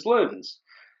 2 of his limbs.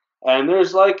 And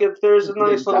there's a nice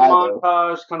little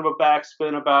montage, kind of a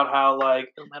backspin about how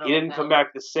he didn't come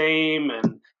back the same,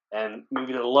 and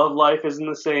maybe the love life isn't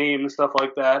the same and stuff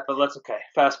like that. But that's okay.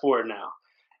 Fast forward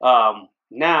now.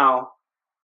 Now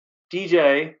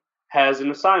DJ has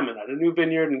an assignment at a new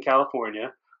vineyard in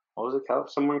California. What was it?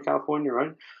 Somewhere in California,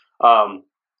 right?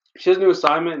 She has a new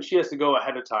assignment, and she has to go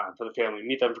ahead of time for the family,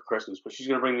 meet them for Christmas. But she's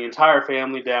going to bring the entire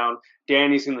family down.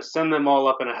 Danny's going to send them all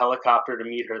up in a helicopter to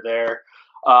meet her there.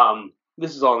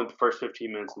 This is all in the first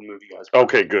 15 minutes of the movie, guys.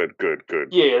 Okay, good.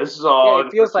 Yeah, this is all. Yeah,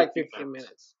 it feels like 15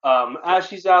 minutes. As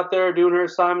she's out there doing her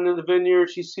assignment in the vineyard,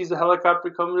 she sees the helicopter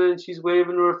coming in. She's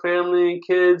waving to her family and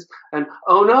kids, and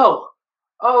oh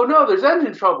no, there's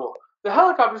engine trouble. The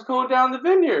helicopter's going down the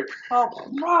vineyard. Oh,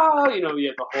 wow. You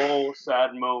have the whole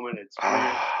sad moment.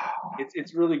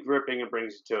 It's really gripping and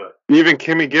brings you to it. Even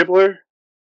Kimmy Gibbler?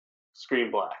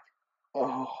 Screen black.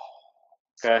 Oh.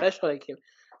 Okay. Especially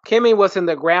Kimmy was in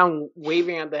the ground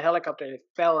waving at the helicopter. It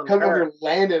fell on her. Helicopter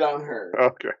landed on her.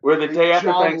 Okay. We're the day after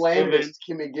John Thanksgiving. Landis,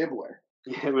 Kimmy Gibbler.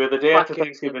 Yeah, we're the day after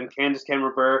Thanksgiving. Candace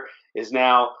Cameron Bure is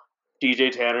now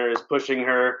DJ Tanner is pushing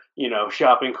her,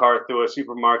 shopping cart through a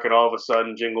supermarket. All of a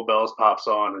sudden, Jingle Bells pops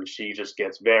on, and she just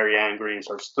gets very angry and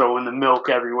starts throwing the milk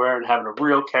everywhere and having a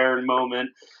real Karen moment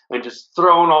and just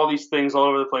throwing all these things all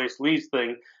over the place. Leaves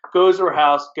thing, goes to her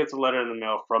house, gets a letter in the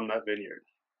mail from that vineyard.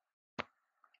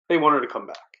 They want her to come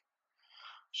back.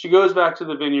 She goes back to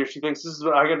the vineyard. She thinks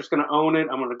I'm just going to own it.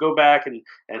 I'm going to go back and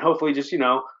hopefully just,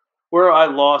 where I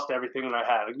lost everything that I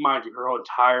had. Like, mind you, her whole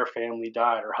entire family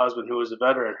died. Her husband, who was a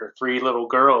veteran, her 3 little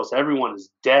girls, everyone is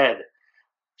dead.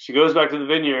 She goes back to the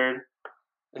vineyard,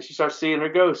 and she starts seeing her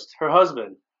ghost, her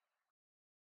husband.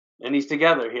 And he's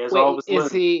together. He has all of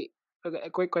his limbs. a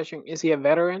quick question: is he a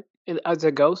veteran as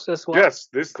a ghost as well? Yes,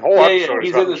 this whole Yeah, episode is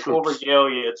he's about in the this full troops.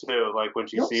 regalia too. Like when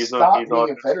she You don't sees him, stop he's all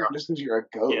being a veteran just because you're a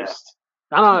Yeah. ghost.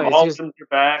 I don't know. It's balls just in your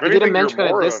back. If he didn't anything, you're mention it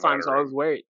more of this a time, so I veteran. was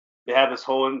worried. They have this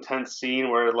whole intense scene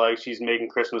where like she's making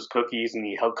Christmas cookies and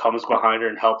he comes behind her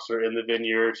and helps her in the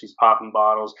vineyard. She's popping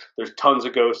bottles. There's tons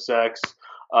of ghost sex.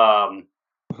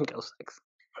 Ghost sex.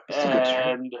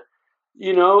 And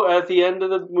you know, at the end of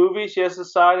the movie, she has to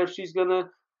decide if she's gonna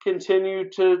continue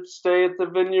to stay at the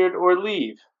vineyard or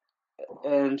leave,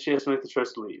 and she has to make the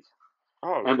choice to leave.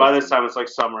 Oh, And by this time, it's like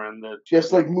summer, and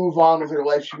Just like move on with her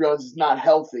life. She realizes it's not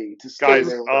healthy to stay guys,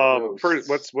 there with her ghosts.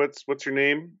 first, what's your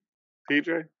name,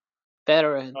 PJ?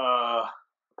 Veteran.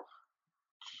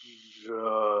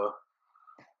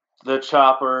 The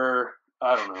chopper.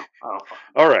 I don't know.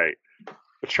 All right,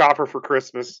 the chopper for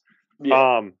Christmas.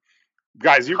 Yeah.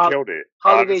 Guys, you killed it.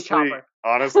 Holiday honestly, chopper.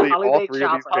 honestly, all Holiday three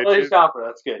chopper. of these Holiday pitches, chopper.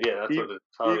 That's good. Yeah, that's what it is.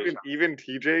 Holiday chopper. even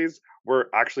TJ's were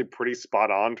actually pretty spot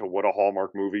on to what a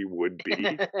Hallmark movie would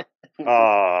be.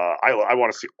 I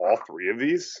want to see all three of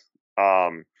these.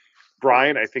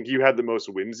 Brian, I think you had the most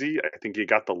whimsy. I think you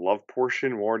got the love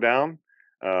portion more down.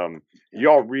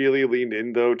 Y'all really leaned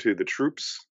in though to the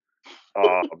troops.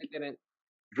 I didn't.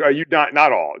 You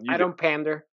not all. You I don't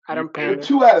pander. I don't did. pander.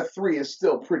 2 out of 3 is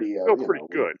still pretty. Still pretty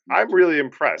good. I'm really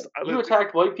impressed. You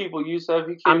attacked white people. You said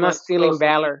you I'm came not at stealing us.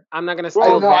 valor. I'm not gonna I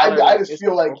steal know. valor. I just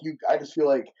feel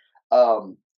like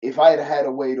if I had had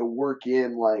a way to work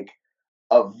in like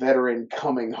a veteran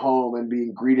coming home and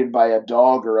being greeted by a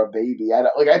dog or a baby, I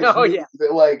just Oh, knew yeah.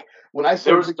 that, like when I There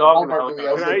started was a thinking dog in the Hallmark movie,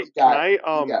 I was helicopter. like,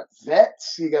 you got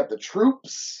vets, you got the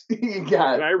troops, you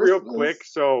got. Can I real Christmas. quick?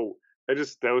 So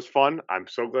that was fun. I'm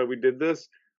so glad we did this.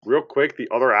 Real quick, the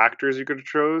other actors you could have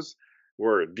chose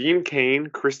were Dean Cain,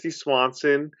 Christy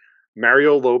Swanson,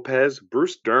 Mario Lopez,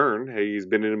 Bruce Dern. Hey, he's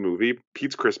been in a movie,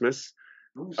 Pete's Christmas.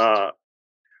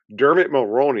 Dermot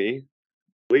Mulroney,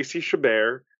 Lacey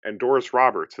Chabert, and Doris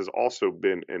Roberts has also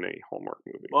been in a Hallmark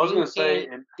movie. Well, I was going to say,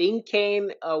 Dean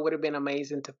Cain would have been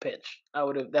amazing to pitch. That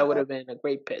would have been a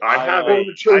great pitch. I have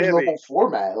change the whole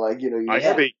format. Like I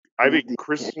have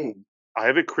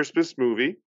a Christmas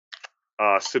movie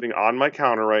sitting on my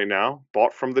counter right now,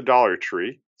 bought from the Dollar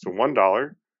Tree. It's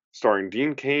 $1, starring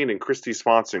Dean Cain and Christy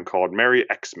Swanson, called Merry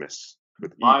Xmas.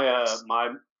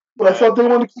 But I thought they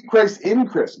wanted to keep Christ in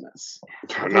Christmas.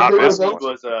 Not this one.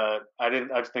 I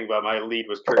just think about my lead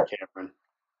was Kirk Cameron.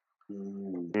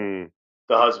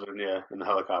 The husband, in the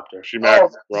helicopter. She married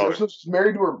so she's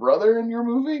married to her brother in your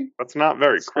movie? That's not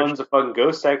very Tons of fucking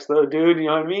ghost sex, though, dude. You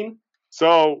know what I mean?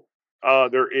 So,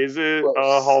 there is a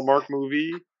Hallmark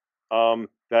movie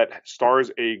that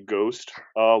stars a ghost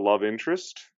love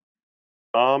interest.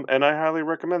 And I highly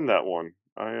recommend that one.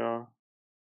 What's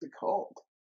it called?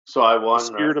 So I won. The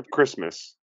Spirit of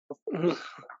Christmas.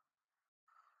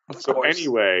 So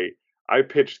anyway, I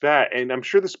pitched that, and I'm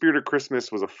sure the Spirit of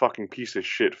Christmas was a fucking piece of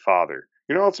shit father.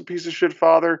 You know what's a piece of shit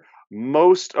father?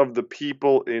 Most of the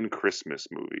people in Christmas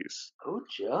movies. Oh,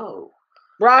 Joe.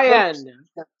 Brian!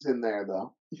 That's in there,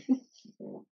 though.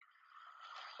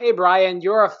 Hey, Brian,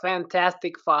 you're a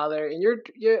fantastic father, and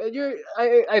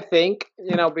I think,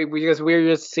 because we're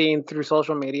just seeing through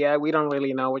social media, we don't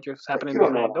really know what's happening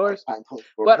behind doors.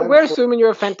 But we're assuming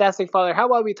you're a fantastic father. How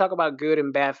about we talk about good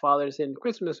and bad fathers in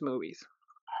Christmas movies?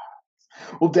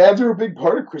 Well, dads are a big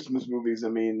part of Christmas movies. I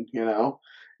mean,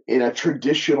 in a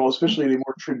traditional, especially in a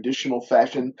more traditional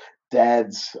fashion,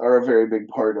 dads are a very big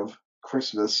part of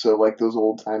Christmas. So, like those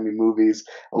old-timey movies,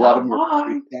 a lot of them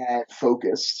are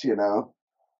dad-focused,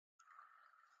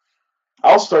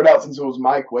 I'll start out since it was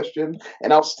my question,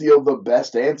 and I'll steal the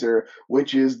best answer,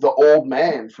 which is the old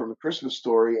man from A Christmas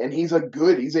Story, and he's a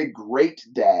great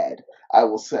dad, I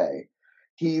will say.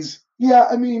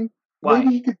 Maybe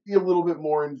he could be a little bit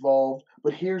more involved,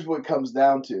 but here's what it comes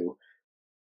down to.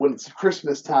 When it's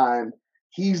Christmas time,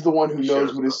 he's the one who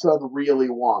knows what his son really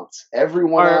wants.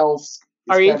 Everyone else is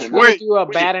are you trying to do a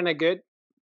bad and a good?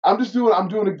 I'm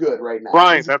doing a good right now.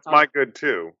 Brian, that's my good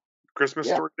too. Christmas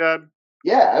Story dad?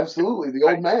 Yeah, absolutely. The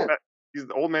old man.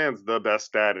 The old man's the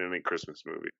best dad in any Christmas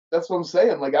movie. That's what I'm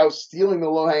saying. Like, I was stealing the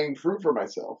low-hanging fruit for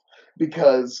myself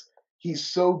because he's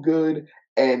so good,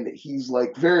 and he's a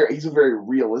very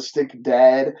realistic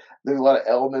dad. There's a lot of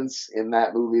elements in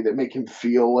that movie that make him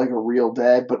feel like a real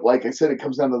dad. But like I said, it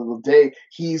comes down to the day.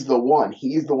 He's the one.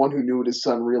 He's the one who knew what his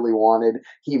son really wanted.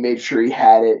 He made sure he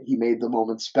had it. He made the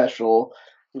moment special.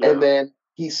 Yeah. And then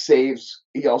he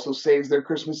also saves their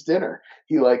Christmas dinner.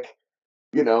 He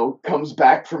comes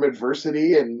back from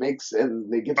adversity and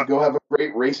they get to go have a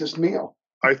great racist meal.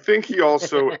 I think he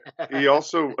also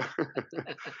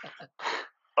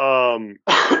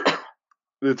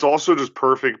it's also just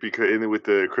perfect because with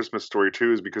the Christmas Story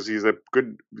too is because he's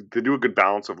they do a good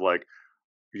balance of like,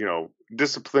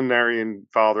 disciplinarian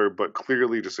father, but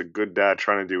clearly just a good dad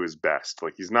trying to do his best.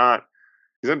 Like he's not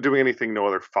doing anything no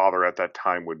other father at that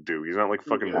time would do. He's not like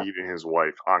fucking beating his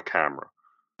wife on camera.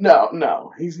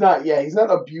 No, he's not. Yeah, he's not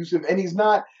abusive, and he's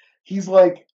not. He's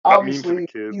like obviously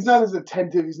he's not as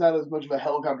attentive. He's not as much of a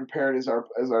helicopter parent as our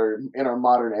in our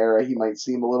modern era. He might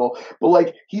seem a little, but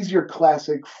like he's your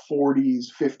classic 40s,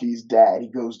 50s dad. He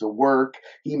goes to work.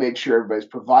 He makes sure everybody's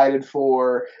provided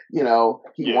for. He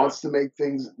wants to make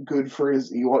things good for his.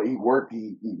 He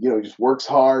just works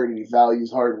hard and he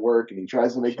values hard work and he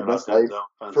tries to make the best life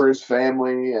for his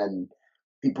family and.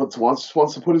 He wants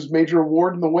to put his major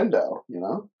award in the window,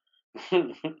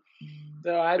 So it's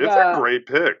a great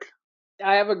pick.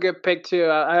 I have a good pick too.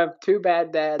 I have two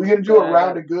bad dads. We're gonna do a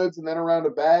round of goods and then a round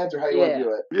of bads, or how you want to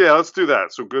do it? Yeah, let's do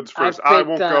that. So goods first. I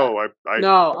won't go.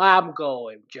 No, I'm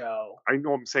going, Joe. I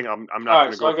know. I'm saying I'm not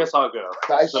going to go. I guess I'll go.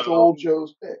 I stole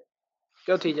Joe's pick.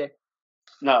 Go, TJ.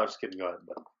 No, just kidding. Go ahead.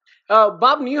 Oh,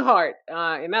 Bob Newhart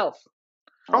in Elf.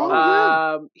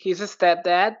 He's a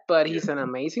stepdad, but he's an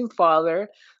amazing father.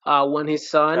 When his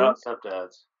son,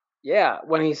 stepdads. Yeah,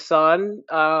 when his son,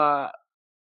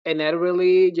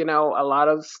 inevitably, a lot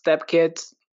of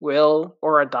stepkids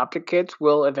or adopted kids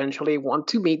will eventually want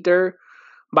to meet their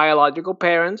biological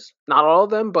parents. Not all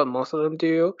of them, but most of them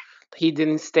do. He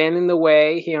didn't stand in the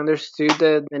way. He understood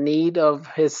the need of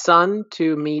his son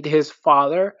to meet his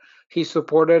father. He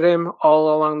supported him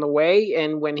all along the way,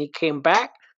 and when he came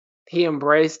back, he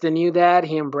embraced the new dad.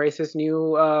 He embraced his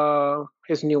new wife,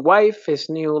 his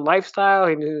new lifestyle.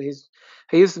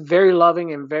 He's very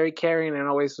loving and very caring, and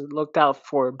always looked out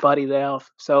for Buddy the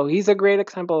elf. So he's a great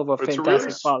example of a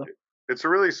fantastic father. It's a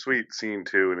really sweet scene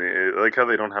too, and I like how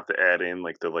they don't have to add in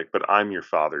but I'm your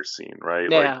father scene,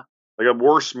 right? Yeah. Like a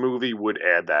worse movie would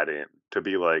add that in to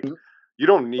be like, you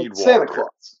don't need Santa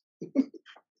Claus.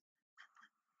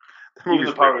 Even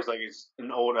the part was like he's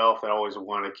an old elf that always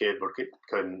wanted a kid but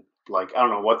couldn't. Like I don't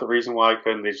know what the reason why I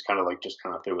couldn't. They just kind of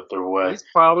threw away. He's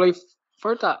probably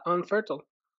unfertile.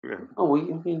 Yeah. Oh,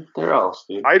 they're elves,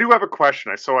 dude. I do have a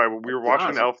question. We were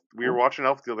watching Elf. We were watching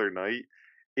Elf the other night.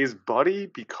 Is Buddy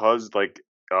because Bob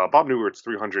Newhart's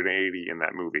 380 in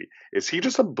that movie? Is he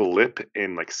just a blip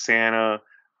in like Santa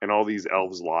and all these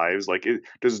elves' lives? Like,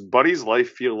 does Buddy's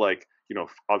life feel like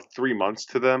 3 months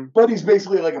to them? Buddy's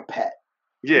basically like a pet.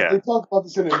 Yeah, they talk about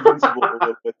this in Invincible a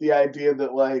little bit. The idea that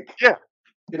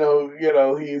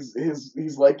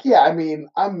he's like, yeah, I mean,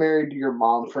 I'm married to your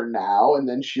mom for now, and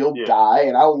then she'll die,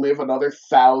 and I'll live another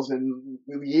 1,000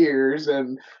 years,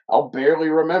 and I'll barely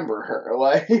remember her.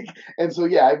 And so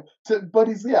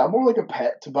Buddy's more like a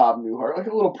pet to Bob Newhart, like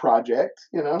a little project,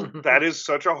 That is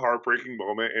such a heartbreaking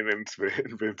moment in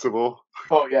Invincible.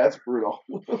 Oh yeah, it's brutal.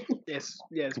 Yes,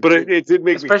 but it did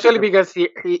make especially because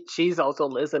she's also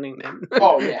listening then.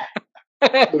 Oh yeah.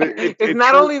 It's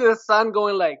not only the son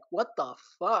going like, what the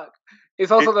fuck?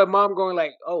 It's also the mom going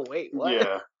like, oh wait, what?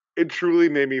 Yeah. It truly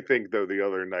made me think though the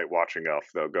other night watching Elf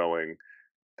though, going,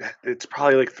 it's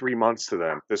probably like 3 months to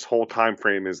them. This whole time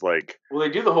frame is like. Well, they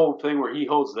do the whole thing where he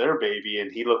holds their baby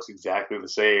and he looks exactly the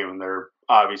same, and they're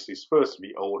obviously supposed to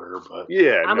be older, but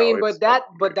yeah.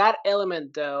 But that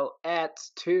element though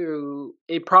adds to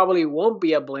it. Probably won't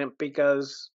be a blimp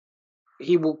because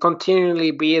he will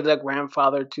continually be the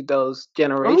grandfather to those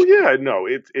generations. Oh yeah, no,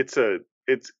 it's a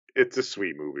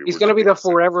sweet movie. He's gonna be the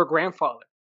forever grandfather.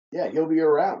 Yeah, he'll be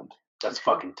around. That's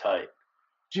fucking tight.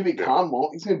 Jimmy Kahn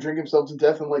won't. He's gonna drink himself to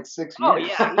death in like 6 years. Oh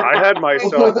yeah. I had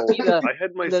myself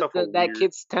that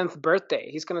kid's 10th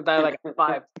birthday. He's gonna die like at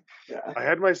 5. Yeah. I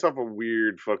had myself a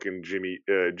weird fucking Jimmy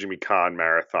Kahn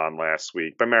marathon last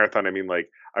week. By marathon, I mean like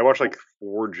I watched like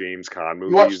 4 James Caan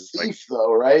movies. You watched Thief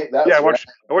though, right? I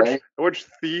watched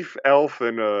Thief, Elf,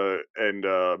 and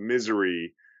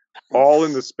Misery, all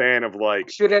in the span of like.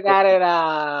 Should have added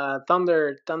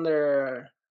Thunderball.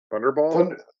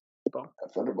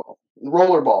 Thunderball.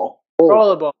 Rollerball.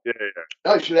 Yeah.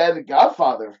 No, you should add The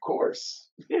Godfather, of course.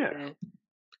 Yeah.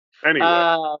 Anyway,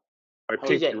 I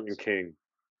picked Green King.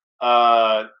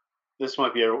 This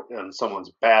might be on someone's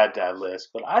bad dad list,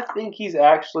 but I think he's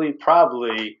actually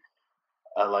probably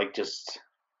like just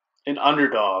an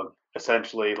underdog,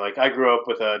 essentially. Like I grew up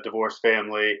with a divorced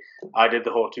family. I did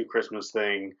the whole 2 Christmas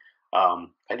thing. I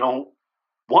don't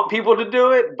want people to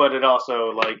do it, but it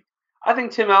also I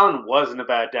think Tim Allen wasn't a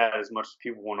bad dad as much as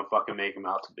people want to fucking make him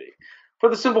out to be. For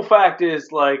the simple fact is,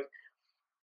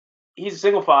 he's a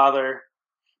single father.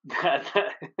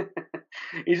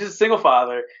 He's just a single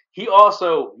father. He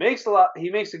also makes a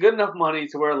good enough money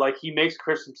to where, he makes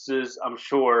Christmases, I'm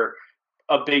sure,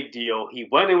 a big deal. He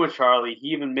went in with Charlie. He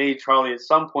even made Charlie at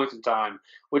some points in time.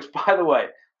 Which, by the way,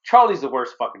 Charlie's the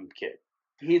worst fucking kid.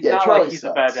 He's not Charlie like he's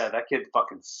sucks. a bad dad. That kid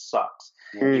fucking sucks.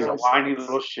 He's a Charlie whiny sucks.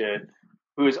 little shit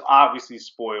who is obviously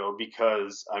spoiled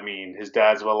because, I mean, his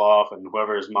dad's well off and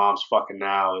whoever his mom's fucking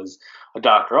now is a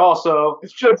doctor also.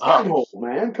 It's just hole,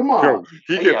 man. Come on. Yo,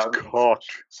 he gets caught.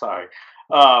 Sorry.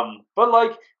 But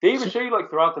like they even show you like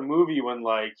throughout the movie when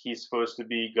like he's supposed to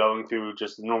be going through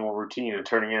just a normal routine and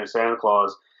turning into Santa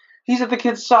Claus. He's at the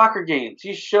kids' soccer games.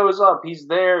 He shows up. He's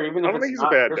there even if I don't it's think he's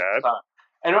not a bad Christmas dad. time.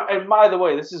 And by the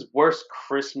way, this is worst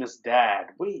Christmas dad.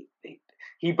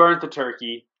 He burnt the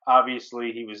turkey.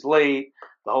 Obviously, he was late.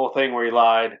 The whole thing where he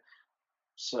lied.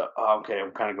 So okay,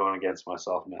 I'm kind of going against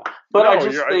myself now. But No, I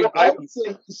just think I would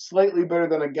say he's slightly better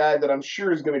than a guy that I'm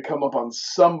sure is going to come up on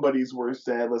somebody's worst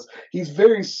dad list. He's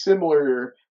very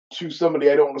similar to somebody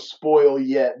I don't want to spoil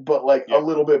yet, but like a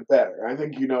little bit better. I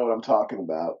think you know what I'm talking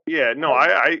about. Yeah, no,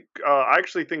 I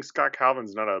actually think Scott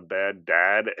Calvin's not a bad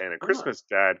dad and a Christmas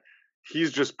dad.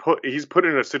 He's put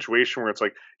in a situation where it's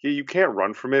like, yeah, you can't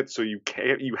run from it, so you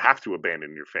have to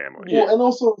abandon your family. Well, and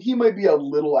also he might be a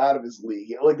little out of his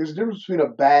league. Like, there's a difference between a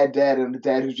bad dad and a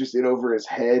dad who's just in over his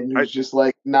head and who's just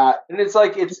like not. And it's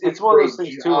like it's one of those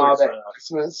things too. Where it's,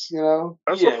 Christmas, you know.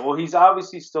 Well, he's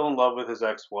obviously still in love with his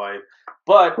ex-wife,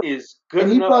 but is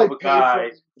good enough of a guy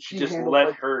to just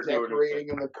let her do decorating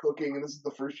and the cooking, and this is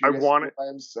the first year he's by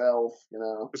himself, you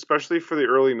know. Especially for the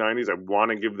early '90s, I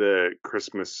want to give the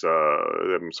Christmas,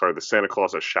 the Santa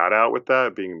Claus a shout out with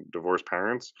that being divorced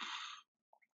parents.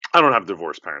 I don't have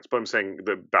divorced parents, but I'm saying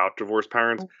about divorced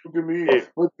parents. Look at me.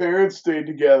 My parents stayed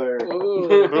together.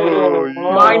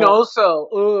 Mine also.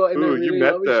 You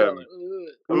met them.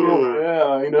 Yeah,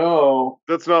 I know.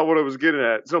 That's not what I was getting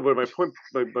at. So, but my point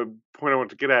I want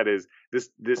to get at is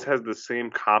this has the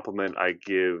same compliment I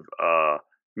give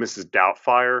Mrs.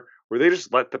 Doubtfire, where they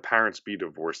just let the parents be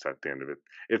divorced at the end of it.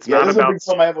 It's not about. This is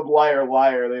a big time I have a liar.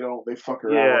 They fuck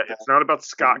around. Yeah, it's not about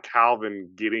Scott Calvin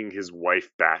getting his wife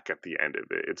back at the end of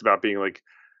it. It's about being like,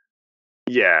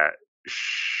 yeah,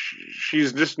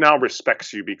 she's just now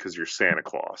respects you because you're Santa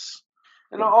Claus.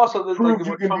 And also, you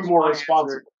can be more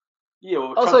responsible. Yeah.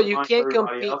 Well, also, you can't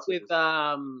compete with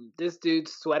this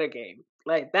dude's sweater game.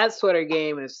 Like, that sweater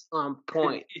game is on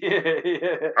point.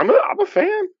 I'm a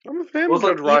fan. I'm a fan of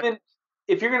Judge Rock. Even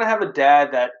if you're gonna have a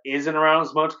dad that isn't around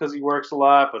as much because he works a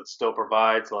lot, but still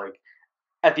provides, like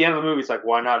at the end of the movie, it's like,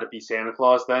 why not it be Santa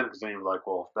Claus then? Because then you're like,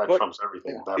 well, that trumps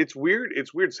everything. Yeah. It's weird.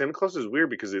 It's weird. Santa Claus is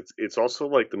weird because it's also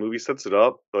like the movie sets it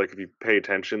up. Like if you pay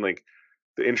attention, like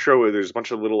the intro, there's a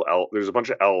bunch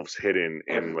of elves hidden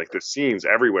in like the scenes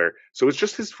everywhere. So it's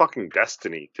just his fucking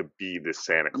destiny to be this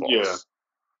Santa Claus. Yeah.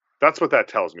 That's what that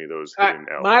tells me. Those hidden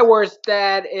elves. My worst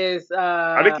dad is.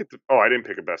 I didn't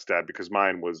pick a best dad because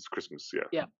mine was Christmas.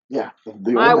 Yeah.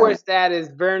 My worst dad is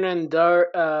Vernon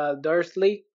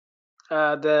Dursley.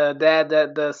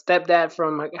 The stepdad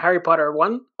from Harry Potter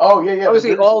 1. Oh yeah.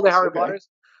 Obviously, all the Harry Potters.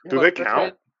 Do they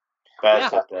count?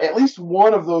 At least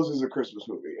one of those is a Christmas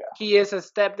movie. Yeah. He is a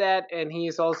stepdad, and he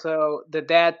is also the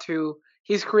dad to.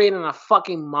 He's creating a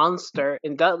fucking monster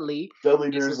in Dudley.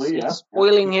 Dursley, he's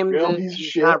spoiling him.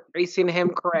 He's not raising him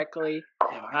correctly.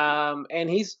 And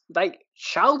he's like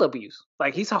child abuse.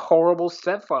 Like, he's a horrible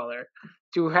stepfather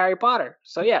to Harry Potter.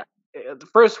 So yeah, the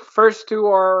first two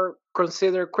are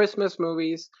considered Christmas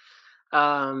movies.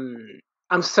 I'm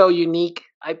so unique.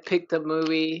 I picked a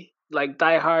movie like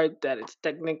Die Hard that it's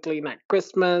technically not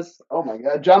Christmas. Oh my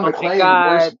God, John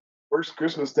McClane. Worst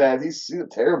Christmas dad. He's a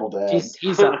terrible dad.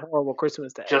 He's a horrible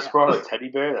Christmas dad. Just brought a teddy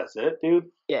bear. That's it, dude.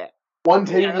 Yeah. One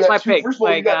teddy. That's my pick. First of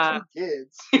all, you got 2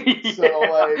 kids. So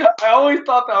like, I always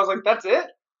thought that. I was like, that's it.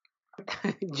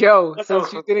 Joe,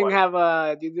 since you couldn't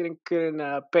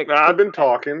pick. I've been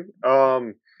talking.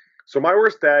 So my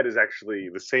worst dad is actually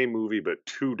the same movie, but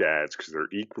 2 dads because they're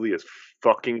equally as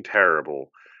fucking terrible.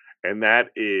 And that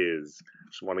is,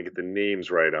 just want to get the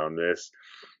names right on this.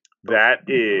 That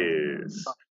is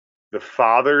The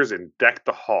Fathers in Deck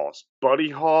the Halls. Buddy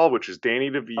Hall, which is Danny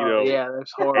DeVito. Oh, yeah,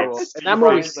 that's horrible. And that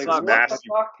movie like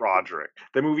Matthew Broderick.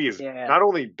 That movie is not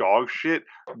only dog shit,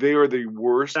 they are the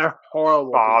worst. They're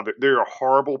horrible. They are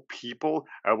horrible people.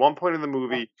 At one point in the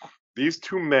movie, these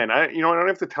 2 men, I don't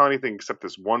have to tell anything except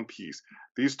this one piece.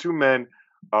 These 2 men,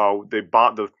 they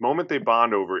bond. The moment they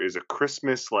bond over is a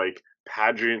Christmas like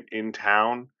pageant in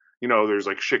town. You know, there's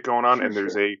like shit going on, and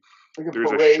there's a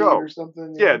show or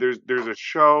something. Yeah, there's a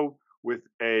show with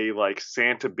a like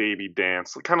Santa baby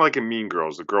dance, kind of like in Mean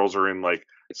Girls. The girls are in like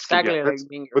exactly like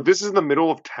Mean Girls. But this is in the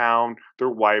middle of town. Their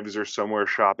wives are somewhere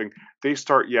shopping. They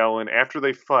start yelling after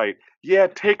they fight. Yeah,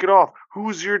 take it off.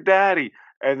 Who's your daddy?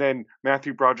 And then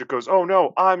Matthew Broderick goes, "Oh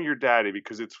no, I'm your daddy,"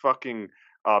 because it's fucking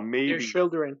Your maybe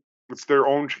children. it's their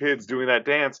own kids doing that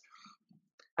dance,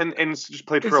 and it's just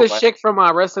played It's for a chick from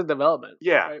Arrested Development.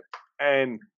 Yeah,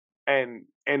 right?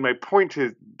 and my point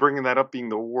to bringing that up being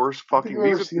the worst I don't think fucking.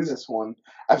 I've ever seen this one.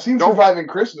 I've seen Don't- Surviving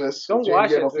Christmas don't with James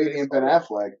watch it, Gandolfini dude, and Ben it's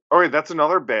Affleck. All right, that's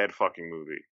another bad fucking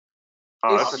movie.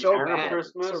 It's That's so terrible. bad.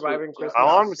 Christmas Surviving with- Christmas.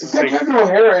 All I'm is It's gonna got say- Catherine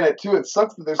O'Hara in it too. It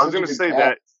sucks that there's I was such a going to good say cast.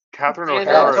 that Catherine and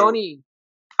O'Hara. Tony.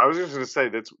 I was just going to say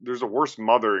that there's a worse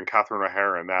mother in Catherine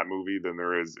O'Hara in that movie than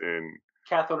there is in.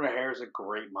 Catherine O'Hara is a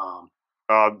great mom.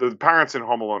 The parents in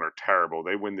Home Alone are terrible.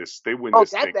 They win this. Oh,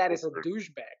 this that thing dad is a over.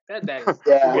 douchebag. That dad is.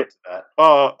 We'll Yeah. get to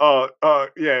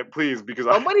that. Yeah, please, because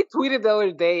Somebody tweeted the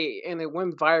other day and it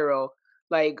went viral.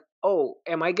 Like, oh,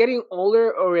 am I getting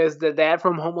older or is the dad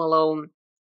from Home Alone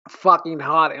fucking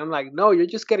hot? And I'm like, no, you're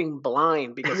just getting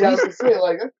blind because Yeah, I was gonna say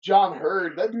like that's John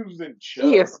Hurd. That dude was in Chuck.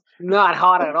 he is not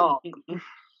hot at all.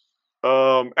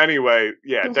 Anyway,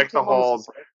 yeah, Feels Deck like the I'm on Halls.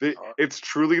 society. It's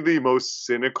truly the most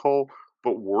cynical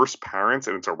but worst parents,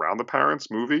 and it's around the parents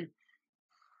movie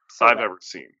So I've bad. ever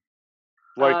seen.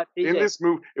 Like in DJ. this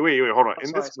movie, wait, hold on. Oh, In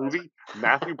sorry, this sorry, movie,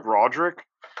 Matthew Broderick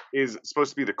is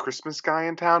supposed to be the Christmas guy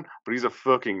in town, but he's a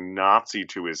fucking Nazi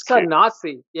to his He's a kid.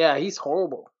 Nazi. Yeah, he's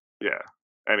horrible. Yeah.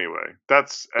 Anyway,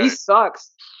 that's He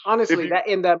sucks. Honestly, you- that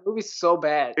in that movie's so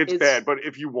bad. it's bad. But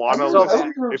if you I want to don't so I listen, don't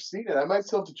think I've ever if, seen it. I might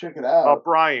still have to check it out.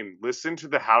 Brian, listen to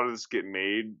the How Did This Get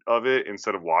Made of it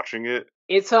instead of watching it.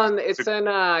 It's on. It's in.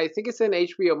 I think it's in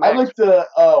HBO I Max. like to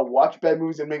watch bad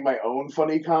movies and make my own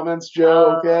funny comments,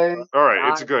 Joe. Okay. All right,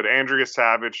 it's God. good. Andrea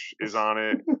Savage is on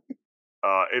it.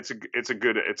 It's a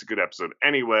good episode.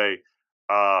 Anyway,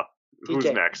 who's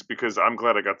TJ. next? Because I'm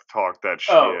glad I got to talk that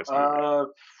shit.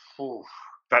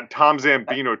 That Tom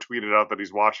Zambino tweeted out that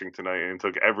he's watching tonight, and it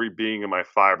took every being in my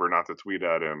fiber not to tweet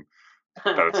at him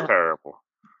that it's terrible.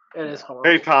 It is horrible.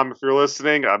 Hey Tom, if you're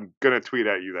listening, I'm gonna tweet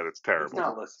at you that it's He's terrible.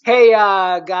 not listening. Hey,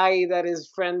 guy that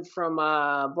is friend from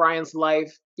Brian's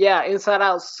life. Yeah, Inside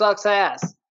Out sucks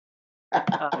ass.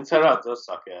 Inside Out does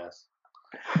suck ass.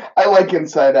 I like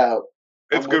Inside Out.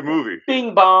 It's a good movie.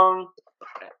 Bing bong.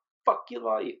 Fuck you,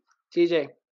 life. TJ.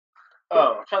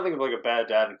 Oh, I'm trying to think of like a bad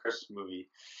dad in a Christmas movie.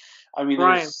 I mean,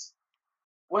 Brian. there's.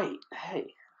 Wait,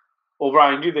 hey. Well,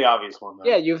 Brian, do the obvious one then.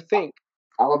 Yeah, you think.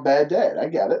 I'm a bad dad. I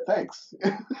get it. Thanks.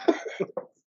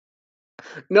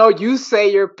 No, you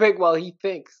say your pick while he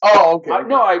thinks. Oh, okay.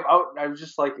 I was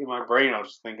just like in my brain. I was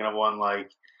just thinking of one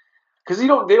like, because they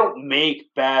don't make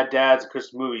bad dads in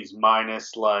Christmas movies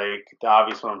minus like the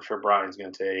obvious one. I'm sure Brian's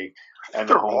gonna take, and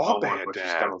the They're Home all Alone bad one, which is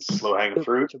kind of dads. low hanging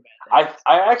fruit. Such a bad dad.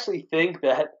 I actually think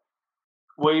that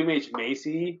William H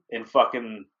Macy in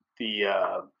fucking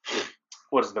the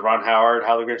what is it, the Ron Howard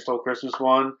How the Grinch Stole Christmas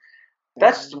one.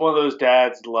 That's just one of those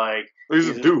dads like He's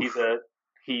a doof.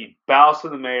 He bows to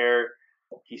the mayor.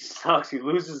 He sucks. He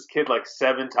loses his kid like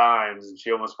 7 times, and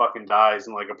she almost fucking dies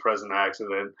in like a present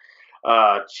accident.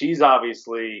 She's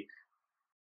obviously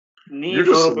needs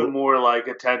a little bit more like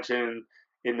attention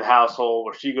in the household,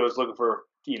 where she goes looking for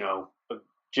a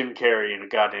Jim Carrey in a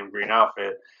goddamn green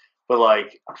outfit. But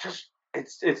like,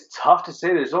 it's tough to say.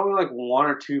 There's only like 1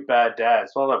 or 2 bad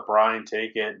dads. So I'll let Brian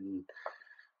take it, and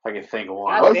I can think of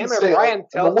one. God damn it, Brian.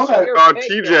 Tell us your pick,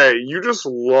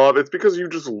 TJ, it's because you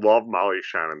just love Molly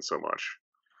Shannon so much.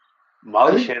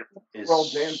 Molly Shannon is We're all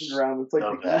dancing around. It's like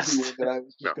the the easy best. one that I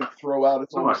was just gonna throw out.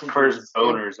 It's One of my almost like first a scam.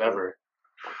 boners ever.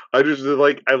 I just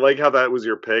I like how that was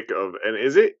your pick of, and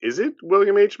is it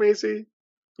William H Macy?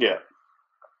 Yeah,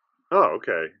 Oh,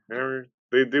 okay.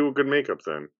 They do a good makeup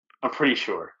then. I'm pretty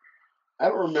sure. I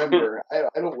don't remember. I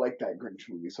don't like that Grinch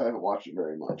movie, so I haven't watched it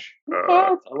very much.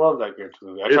 I love that Grinch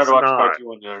movie. I tried it's to watch not. part 2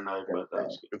 one the other night, but that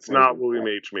was good. It's not William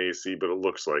H Macy, but it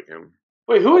looks like him.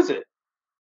 Wait, who is it?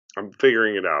 I'm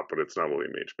figuring it out, but it's not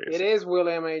William H Macy. It is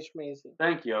William H. Macy.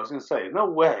 Thank you. I was gonna say, no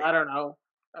way. I don't know.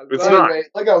 It's Go not. ahead. Anyway,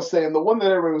 like I was saying, the one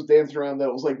that everybody was dancing around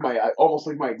that was like almost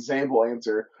like my example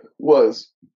answer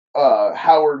was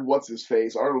Howard, what's his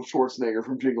face, Arnold Schwarzenegger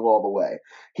from Jingle All the Way.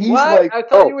 He's What? like, I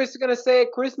thought you were gonna say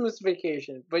Christmas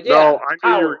Vacation, but yeah. No, I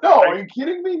knew you were. no, are you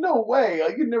kidding me? No way!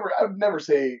 I would never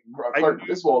say Clark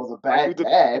Griswold is a bad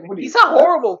dad. What are you- He's a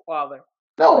horrible father.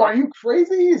 No, are you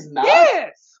crazy? He's not.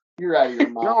 Yes. You're out of your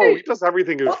mind. No, he does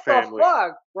everything in his What family. the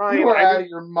fuck? Ryan, You are out of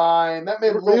your mind. That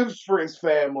man lives for his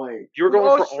family. you were going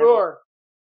Oh for sure.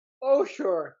 Oh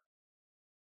sure.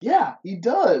 Yeah, he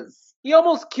does. He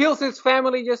almost kills his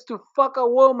family just to fuck a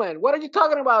woman. What are you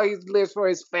talking about? He lives for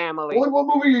his family. What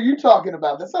movie are you talking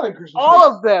about? That's not a Christmas. All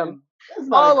of them. That's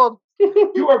not All of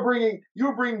You are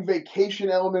bringing vacation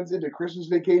elements into Christmas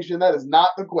Vacation. That is not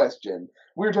the question.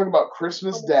 We were talking about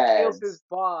Christmas Almost dads. kills his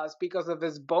boss because of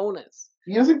his bonus.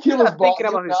 He doesn't kill He's his not boss. thinking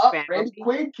about his family. Randy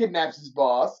Quaid kidnaps his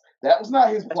boss. That was not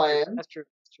his plan. That's true.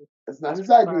 That's not his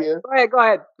idea. Go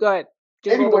ahead.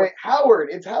 Jingle Anyway, Howard.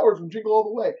 It's Howard from Jingle All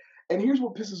the Way. And here's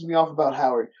what pisses me off about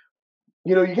Howard.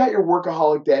 You know, you got your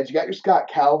workaholic dads. You got your Scott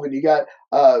Calvin. You got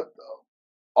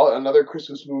another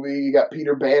Christmas movie. You got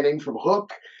Peter Banning from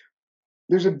Hook.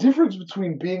 There's a difference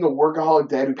between being a workaholic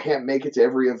dad who can't make it to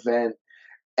every event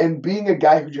and being a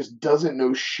guy who just doesn't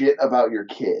know shit about your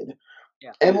kid.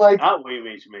 Yeah. And like not William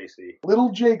H. Macy.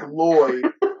 Little Jake Lloyd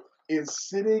is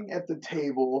sitting at the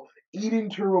table eating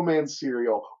Turbo Man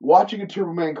cereal, watching a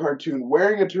Turbo Man cartoon,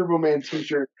 wearing a Turbo Man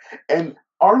t-shirt, and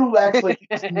Arnold acts like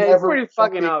he's never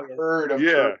fucking heard of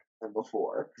Turbo Man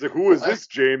before. He's like, who is this,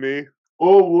 Jamie?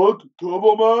 Oh, what?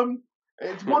 Turbo Man?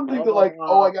 It's one thing to like,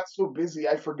 oh, I got so busy,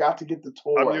 I forgot to get the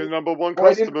toy. I'm your number one Or I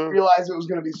customer. didn't realize it was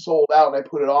going to be sold out and I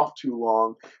put it off too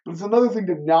long. But it's another thing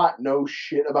to not know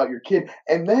shit about your kid.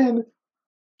 And then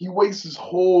he wastes his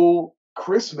whole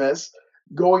Christmas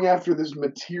going after this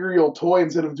material toy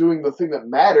instead of doing the thing that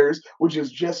matters, which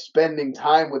is just spending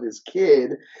time with his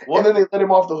kid. What? And then they let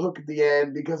him off the hook at the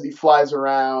end because he flies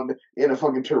around in a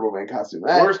fucking Turbo Man costume.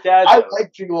 Worst dad, I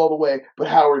like Jingle All the Way, but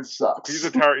Howard sucks. He's a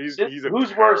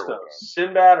who's worse though,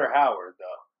 Sinbad or Howard though?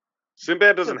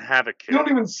 Sinbad doesn't have a kid. You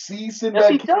don't even see Sinbad.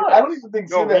 Yes, he does. I don't even think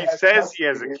Sinbad he says he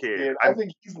has a kid. I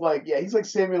think he's like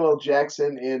Samuel L.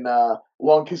 Jackson in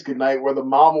Long Kiss Goodnight, where the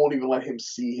mom won't even let him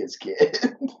see his kid.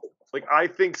 Like, I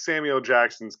think Samuel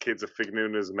Jackson's kid's a figment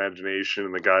in his imagination,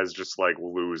 and the guy's just like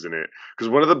losing it. Because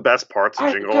one of the best parts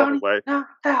of Jingle All the Way,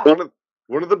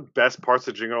 one of the best parts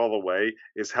of Jingle All the Way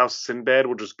is how Sinbad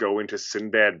will just go into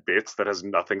Sinbad bits that has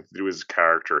nothing to do with his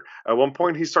character. At one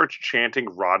point, he starts chanting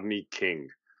Rodney King.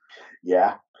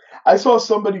 Yeah. I saw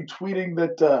somebody tweeting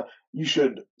that you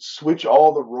should switch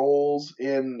all the roles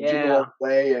in Jingle All the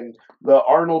Way, and the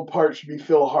Arnold part should be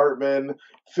Phil Hartman.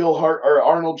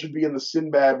 Arnold should be in the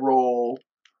Sinbad role,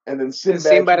 and then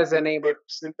Sinbad is the neighbor.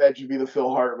 Sinbad should be the Phil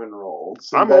Hartman role.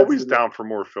 I'm always down for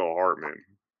more Phil Hartman.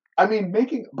 I mean,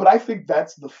 but I think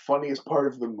that's the funniest part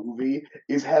of the movie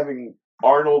is having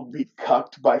Arnold be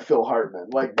cucked by Phil Hartman.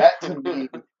 Like, that to me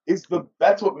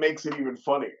that's what makes it even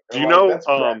funnier. Do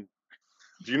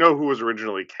you know who was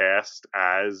originally cast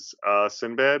as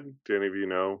Sinbad? Do any of you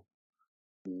know?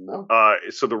 No.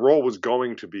 So the role was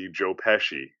going to be Joe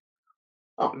Pesci.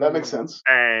 Oh, that makes sense.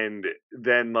 And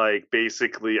then, like,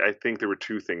 basically, I think there were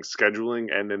two things: scheduling,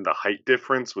 and then the height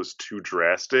difference was too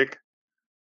drastic.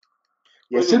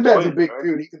 Yeah, Sinbad's a big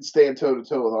dude. He can stand toe to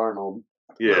toe with Arnold.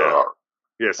 Yeah,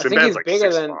 Sinbad's like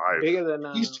bigger 6'5".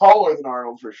 than. He's taller than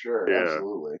Arnold for sure. Yeah.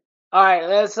 Absolutely. All right,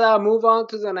 let's move on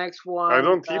to the next one. I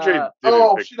don't. TJ.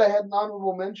 Shit! I had an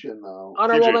honorable mention though.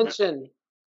 Honorable mention.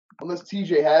 Unless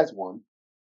TJ has one.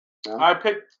 No? I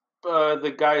picked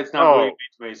the guy that's not William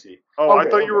H. Macy. I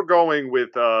thought you were going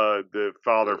with the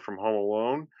father from Home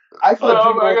Alone. I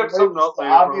thought I got something else. The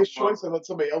obvious choice. I thought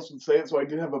somebody else would say it, so I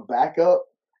did have a backup,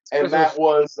 and that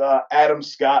was Adam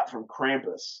Scott from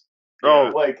Krampus.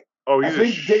 I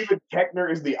think David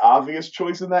Koechner is the obvious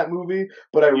choice in that movie,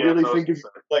 but I really think if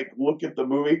you look at the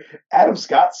movie, Adam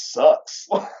Scott sucks.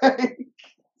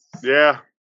 Yeah.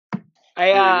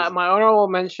 My honorable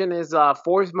mention is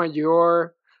Force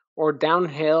Majeure or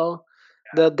Downhill.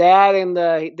 The dad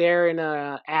they're in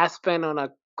Aspen on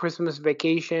a Christmas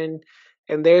vacation,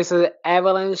 and there's an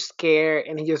avalanche scare,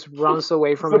 and he just runs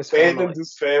away from his family. Abandons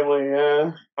his family,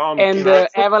 yeah. And the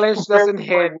avalanche doesn't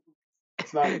hit.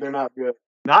 They're not good.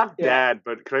 Not Dad,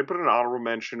 but could I put an honorable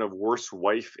mention of Worst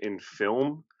Wife in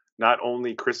Film? Not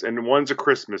only and one's a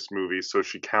Christmas movie, so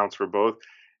she counts for both.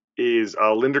 Is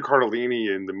Linda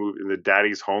Cardellini in the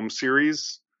Daddy's Home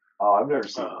series? Oh, I've never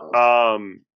seen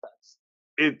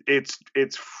those.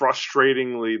 It's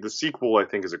frustratingly, the sequel I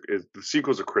think is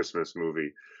a Christmas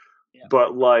movie,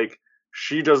 but like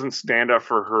she doesn't stand up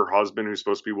for her husband, who's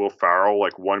supposed to be Will Ferrell,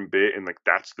 like one bit, and like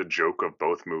that's the joke of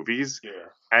both movies. Yeah,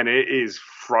 and it is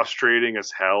frustrating as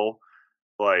hell,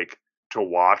 like to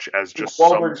watch as just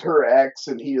Wahlberg's her ex,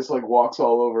 and he just like walks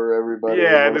all over everybody.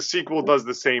 Yeah, and the sequel does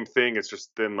the same thing. It's just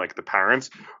then like the parents.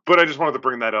 But I just wanted to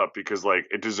bring that up because like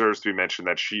it deserves to be mentioned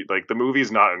that the movie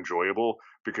is not enjoyable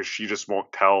because she just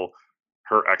won't tell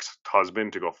her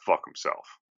ex-husband to go fuck himself.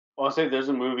 Well, I'll say there's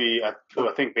a movie I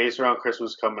think based around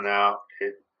Christmas coming out.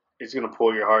 It's gonna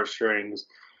pull your heartstrings.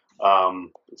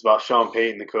 It's about Sean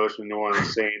Payton, the coach of the New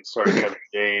Orleans Saints, starting Kevin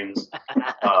James.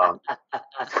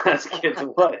 That's kids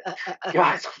what?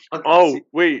 Guys, oh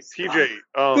wait,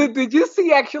 TJ. Did you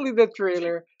see actually the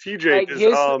trailer? TJ, like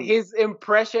does, his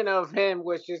impression of him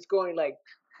was just going like,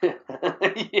 yeah.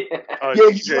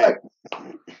 TJ,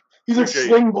 he's a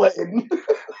sling blade.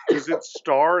 Does it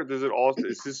star? Does it also?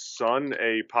 Is his son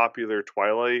a popular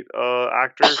Twilight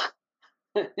actor?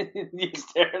 These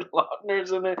Darren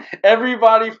Lautner's in it.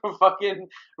 Everybody from fucking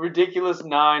Ridiculous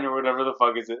 9 or whatever the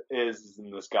fuck is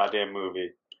in this goddamn movie.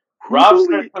 Rob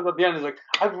Stern comes at the end and is like,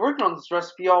 I've been working on this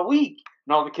recipe all week.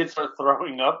 And all the kids start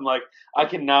throwing up. I'm like, I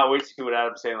cannot wait to see what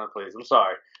Adam Sandler plays. I'm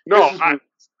sorry. No,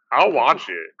 I'll watch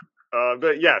it.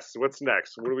 But yes, what's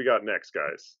next? What do we got next,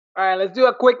 guys? all right, let's do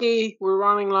a quickie. We're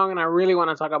running long, and I really want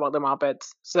to talk about the Muppets.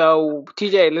 So,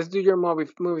 TJ, let's do your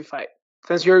movie fight.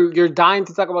 Since you're dying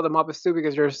to talk about the Muppets too,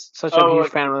 because you're such a huge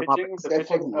fan of the Muppets. I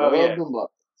fucking love the Muppets.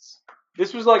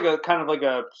 This was like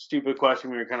a stupid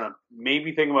question we were kind of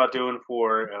maybe thinking about doing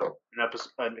for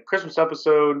a Christmas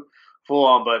episode full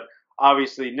on, but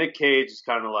obviously Nick Cage is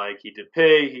kind of like, he did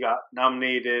Pig, he got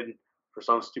nominated for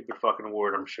some stupid fucking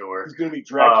award, I'm sure. He's gonna be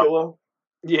Dracula.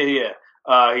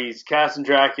 He's casting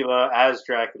Dracula as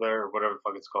Dracula or whatever the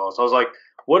fuck it's called. So I was like,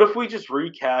 what if we just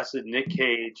recasted Nick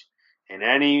Cage in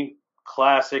any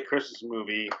classic Christmas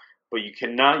movie, but you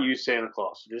cannot use Santa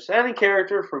Claus. So just any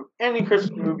character from any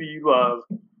Christmas movie you love,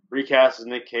 recast as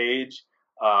Nick Cage.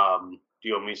 Do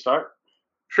you want me to start?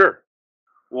 Sure.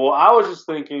 Well, I was just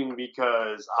thinking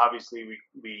because obviously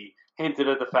we hinted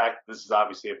at the fact that this is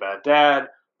obviously a bad dad,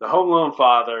 the Home Alone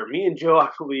father. Me and Joe, I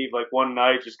believe, like one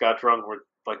night just got drunk. We're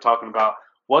like talking about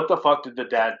what the fuck did the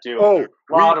dad do? Oh,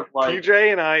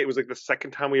 TJ and I. It was like the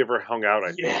second time we ever hung out.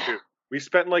 I think too. We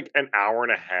spent like an hour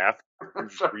and a half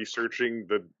researching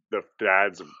the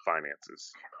dad's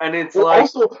finances. And it's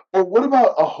also, what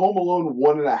about a Home Alone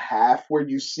 1.5 where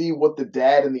you see what the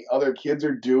dad and the other kids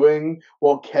are doing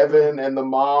while Kevin and the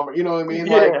mom, you know what I mean?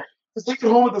 Yeah. Like, it's like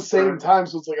at home at the same time,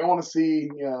 so it's like I want to see,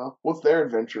 what's their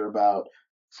adventure about.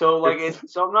 So like,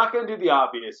 so I'm not gonna do the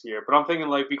obvious here, but I'm thinking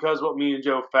like, because what me and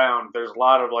Joe found, there's a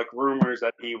lot of like rumors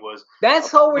that he was.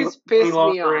 That's always pissed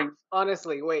me off.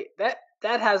 Honestly, wait, that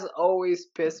has always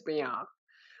pissed me off.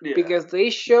 Yeah. Because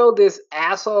they show this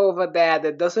asshole of a dad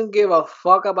that doesn't give a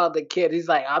fuck about the kid. He's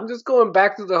like, I'm just going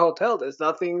back to the hotel. There's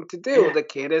nothing to do. Yeah. The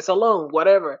kid is alone,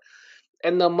 whatever.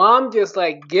 And the mom just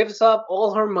like gives up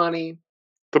all her money.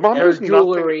 The mom does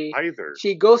jewelry either.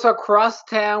 She goes across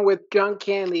town with John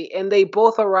Candy, and they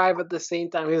both arrive at the same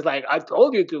time. He's like, I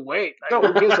told you to wait. No.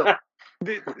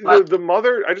 The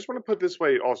mother, I just want to put it this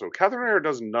way also. Catherine O'Hara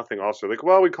does nothing also. Like,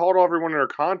 well, we called everyone in our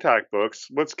contact books.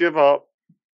 Let's give up.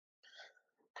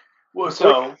 Well,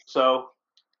 so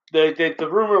the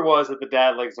rumor was that the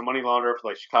dad like is a money launderer for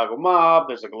like Chicago mob.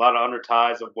 There's like a lot of under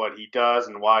ties of what he does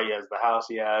and why he has the house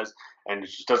he has, and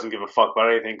just doesn't give a fuck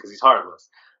about anything because he's heartless.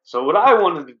 So what I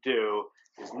wanted to do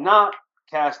is not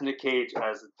cast Nick Cage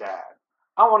as the dad.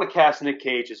 I want to cast Nick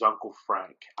Cage as Uncle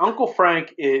Frank. Uncle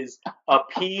Frank is a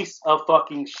piece of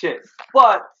fucking shit.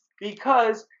 But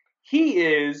because he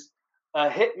is a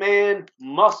hitman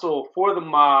muscle for the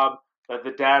mob that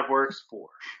the dad works for.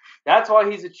 That's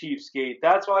why he's a cheapskate.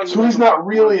 That's why he's not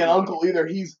really an uncle either.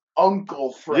 He's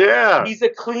Uncle Frank. Yeah. He's a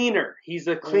cleaner. He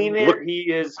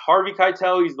is Harvey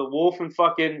Keitel. He's the wolf in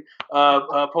fucking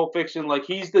Pulp Fiction. Like,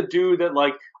 he's the dude that,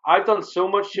 like, I've done so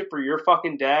much shit for your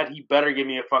fucking dad, he better give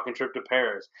me a fucking trip to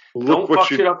Paris. Don't fuck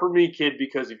shit up for me, kid,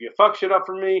 because if you fuck shit up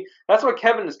for me, that's why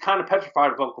Kevin is kind of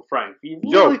petrified of Uncle Frank. If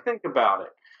you really think about it.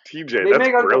 TJ, they that's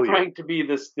make Uncle brilliant. Frank to be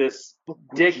this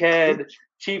dickhead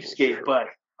cheapskate, but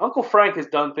Uncle Frank has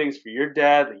done things for your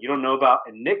dad that you don't know about,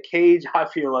 and Nick Cage, I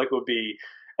feel like, would be.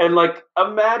 And, like,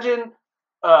 imagine,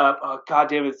 God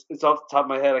damn it, it's off the top of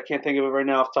my head. I can't think of it right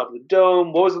now off the top of the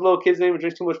dome. What was the little kid's name who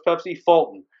drinks too much Pepsi?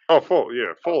 Fulton. Oh,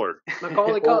 Fuller.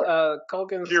 Macaulay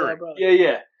Culkin's brother.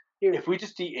 Yeah. If we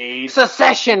just de-age...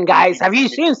 Secession, guys. Have you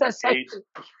seen Secession?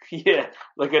 Yeah,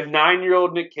 like a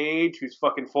 9-year-old Nick Cage who's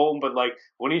fucking Fulton, but, like,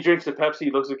 when he drinks the Pepsi,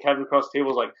 he looks at Kevin across the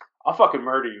table, like, I'll fucking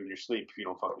murder you in your sleep if you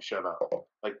don't fucking shut up.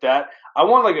 Like that. I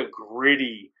want, like, a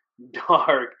gritty,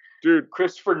 dark... Dude,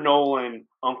 Christopher Nolan,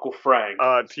 Uncle Frank.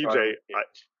 TJ,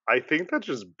 I think that's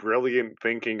just brilliant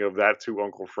thinking of that's who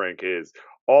Uncle Frank is.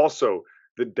 Also,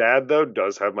 the dad, though,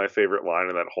 does have my favorite line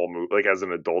in that whole movie. Like, as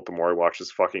an adult, the more I watch this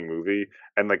fucking movie,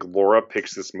 and, like, Laura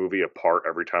picks this movie apart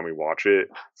every time we watch it,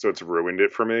 so it's ruined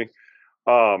it for me,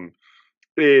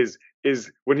 is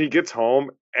when he gets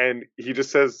home, and he just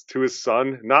says to his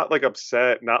son, not, like,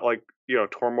 upset, not, like,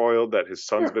 turmoiled that his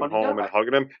son's been home and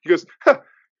hugging him, he goes, you're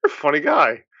a funny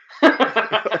guy.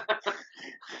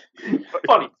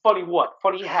 Funny Funny what?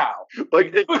 Funny how?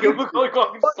 Like, it could,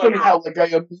 Funny how, like, I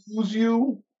amuse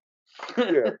you.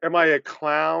 yeah. Am I a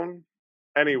clown?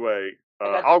 Anyway,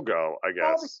 I'll go, I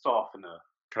guess.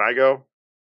 Can I go?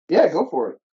 Yeah, go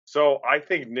for it. So I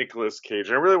think Nicolas Cage,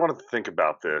 and I really wanted to think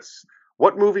about this.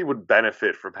 What movie would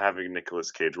benefit from having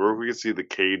Nicolas Cage? Where we could see the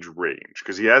Cage range?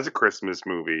 Because he has a Christmas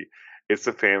movie. It's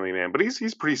a family man, but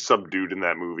he's pretty subdued in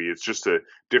that movie. It's just a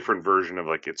different version of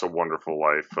like It's a Wonderful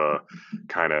Life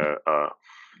kind of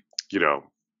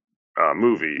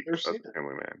movie. Never seen it.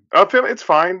 Family Man. It's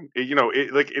fine.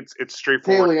 It's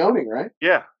straightforward. Tay Leone, right?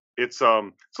 Yeah, it's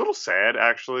a little sad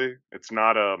actually. It's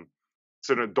not it's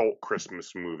an adult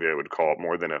Christmas movie. I would call it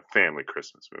more than a family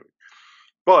Christmas movie.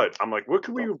 But I'm like, what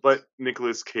could we let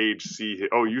Nicolas Cage see?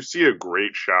 Oh, you see a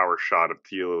great shower shot of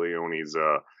Tia Leone's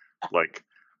like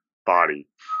body.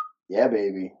 Yeah,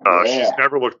 baby. She's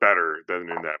never looked better than in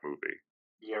that movie.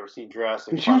 You ever seen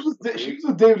Jurassic She was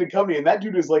with David Duchovny, and that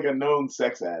dude is like a known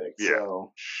sex addict. Yeah,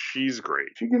 so she's great.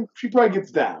 She probably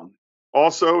gets down.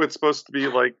 Also, it's supposed to be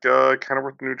like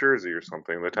Kenilworth, New Jersey, or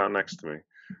something, the town next to me.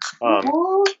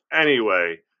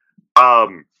 Anyway,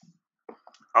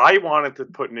 I wanted to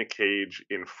put Nick Cage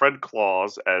in Fred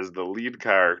Claus as the lead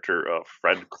character of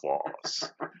Fred Claus.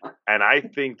 And I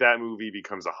think that movie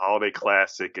becomes a holiday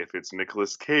classic if it's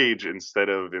Nicolas Cage instead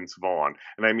of Vince Vaughn.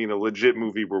 And I mean a legit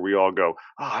movie where we all go,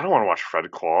 oh, I don't want to watch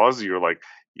Fred Claus. You're like,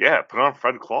 yeah, put on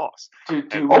Fred Claus.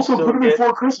 Also, put him in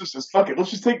 4 Christmases. Fuck it.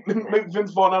 Let's just make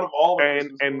Vince Vaughn out of all of it.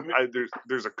 And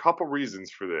there's a couple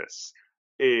reasons for this.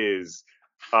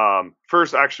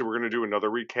 First, actually, we're going to do another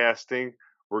recasting.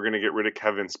 We're going to get rid of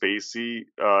Kevin Spacey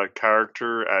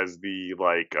character as the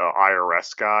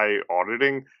IRS guy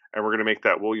auditing, and we're going to make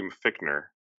that William Fichtner.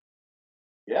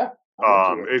 Yeah.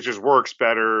 It just works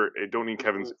better. It don't need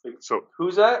Kevin. So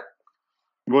who's that?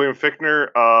 William Fichtner.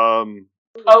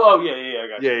 Yeah, I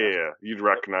got you. Yeah. You'd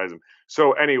recognize him.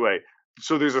 So anyway,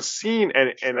 there's a scene,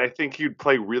 and I think he'd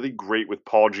play really great with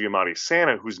Paul Giamatti's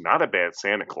Santa, who's not a bad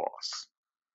Santa Claus.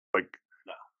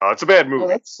 It's a bad movie. Oh,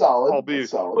 that's solid.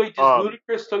 Wait, does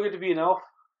Ludacris still get to be an elf?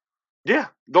 Yeah,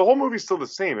 the whole movie's still the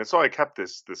same. That's all I kept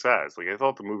this as. Like, I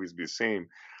thought the movies would be the same.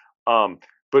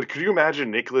 But could you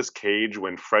imagine Nicolas Cage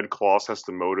when Fred Claus has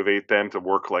to motivate them to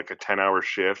work like a 10-hour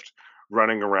shift,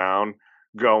 running around,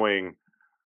 going,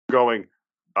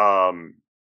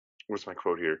 what's my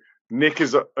quote here? Nick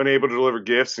is unable to deliver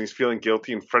gifts and he's feeling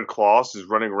guilty, and Fred Claus is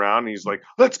running around and he's like,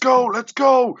 let's go,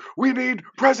 we need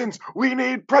presents,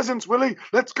 Willie,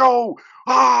 let's go,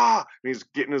 and he's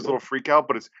getting his little freak out,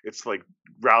 but it's like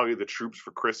rally the troops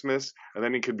for Christmas, and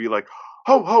then he could be like,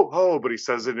 ho, ho, ho, but he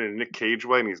says it in a Nick Cage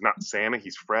way, and he's not Santa,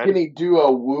 he's Fred. Can he do a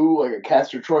woo, like a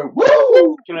Castor Troy,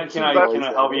 woo? Can I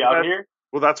help you out here?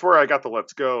 Well, that's where I got the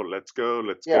let's go.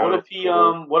 Yeah,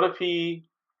 what if he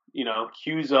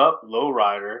cues up Low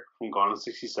Rider from Gone in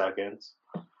 60 Seconds.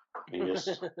 And just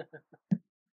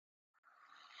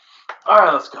all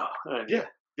right, let's go.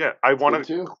 Yeah. I want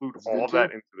to include all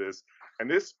that into this.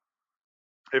 And this,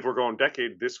 if we're going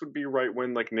decade, this would be right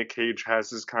when like Nick Cage has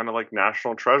his kind of like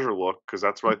National Treasure look, because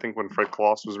that's what I think when Fred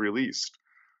Claus was released.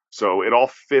 So it all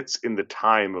fits in the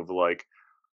time of like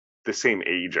the same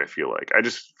age. I feel like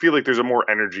there's a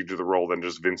more energy to the role than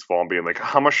just Vince Vaughn being like,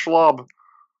 I'm a schlub.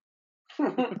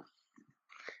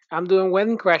 I'm doing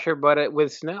Wedding Crasher, but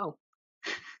with snow.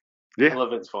 Yeah, I love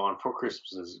Vince Vaughn. 4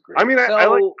 Christmases is great. I mean, I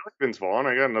like Vince Vaughn.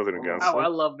 I got nothing against him. I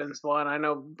love Vince Vaughn. I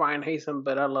know Brian hates him,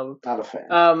 but I love him. Not a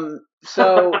fan.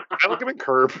 So I like him in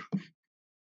Curb. He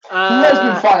has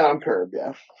been fine on Curb,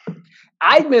 yeah.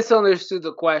 I misunderstood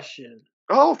the question.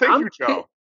 Oh, thank you, Joe.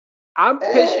 I'm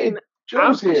pitching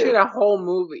a whole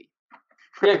movie.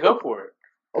 Yeah, go for it.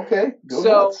 Okay, go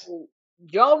nuts.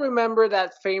 Y'all remember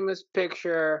that famous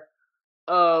picture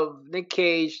of Nick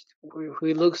Cage,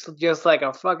 who looks just like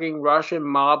a fucking Russian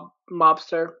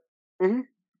mobster? Mm-hmm.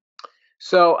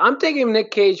 So I'm taking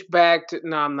Nick Cage back to...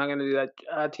 No, I'm not going to do that,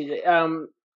 TJ.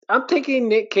 I'm taking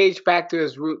Nick Cage back to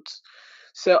his roots.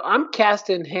 So I'm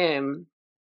casting him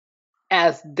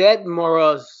as Dead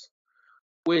Moroz,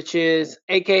 which is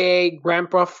a.k.a.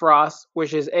 Grandpa Frost,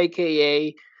 which is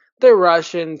a.k.a. the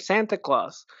Russian Santa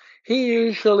Claus. He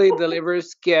usually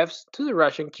delivers gifts to the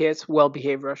Russian kids,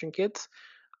 well-behaved Russian kids,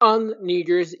 on New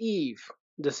Year's Eve,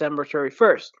 December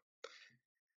 31st.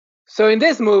 So in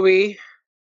this movie,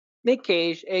 Nick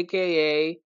Cage,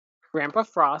 a.k.a. Grandpa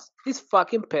Frost, is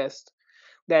fucking pissed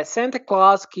that Santa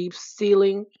Claus keeps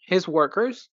stealing his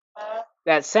workers,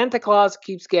 that Santa Claus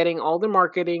keeps getting all the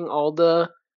marketing, all the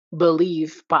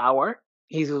belief power.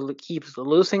 He keeps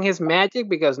losing his magic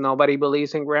because nobody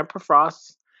believes in Grandpa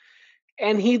Frost.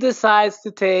 And he decides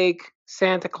to take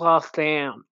Santa Claus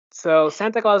down. So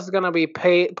Santa Claus is gonna be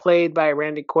played by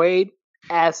Randy Quaid,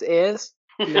 as is.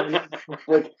 No need,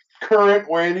 Like current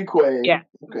Randy Quaid. yeah.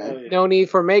 Okay. No need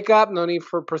for makeup, no need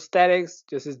for prosthetics,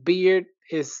 just his beard,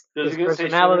 his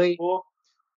personality.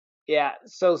 Yeah.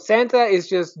 So Santa is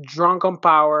just drunk on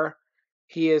power.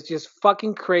 He is just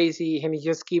fucking crazy, and he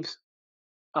just keeps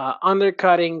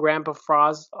undercutting Grandpa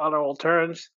Frost on all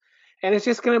terms. And it's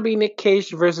just gonna be Nick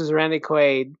Cage versus Randy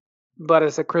Quaid, but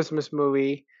it's a Christmas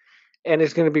movie, and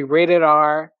it's gonna be rated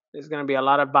R. There's gonna be a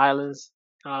lot of violence,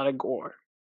 a lot of gore.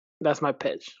 That's my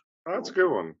pitch. That's a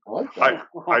good one. I like that.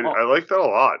 I like that a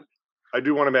lot. I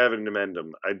do want to have an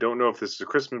amendum. I don't know if this is a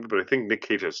Christmas movie, but I think Nick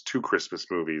Cage has 2 Christmas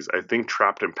movies. I think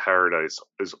Trapped in Paradise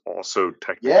is also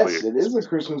technically. Yes, it is a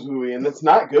Christmas movie, and it's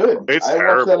not good. It's I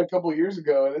terrible. watched that a couple years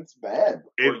ago, and it's bad.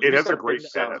 It has a great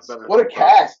cast. What a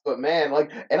cast, but man,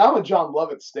 like, and I'm a John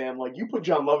Lovitz stan. Like, you put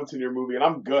John Lovitz in your movie, and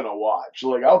I'm gonna watch.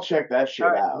 Like, I'll check that shit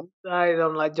out. I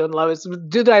don't like John Lovitz,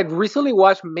 dude. I recently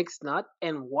watched Mixed Nut,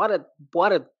 and what a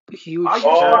huge.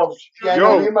 Oh, yeah,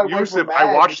 Yo, me and my wife were I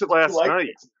mad watched it because last she night. liked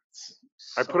it.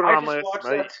 I put it on last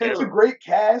night. It's a great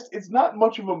cast. It's not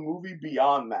much of a movie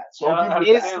beyond that. So I'll give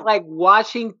you it's like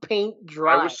watching paint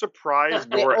dry. I was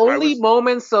surprised. The only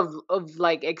moments of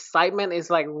like excitement is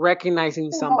like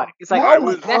recognizing somebody. It's like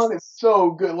it's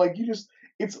so good. Like it's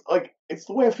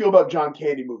the way I feel about John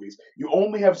Candy movies. You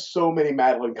only have so many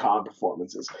Madeline Kahn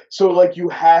performances, so like you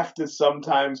have to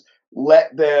sometimes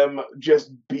let them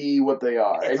just be what they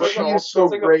are. And she is so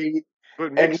great.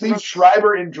 And Lee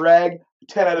Schreiber in drag,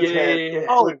 10 out of 10. Yeah.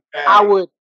 Oh, I would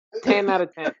 10 out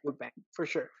of 10 would bang for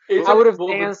sure. I would have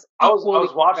danced. I was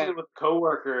watching it with a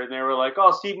coworker, and they were like, "Oh,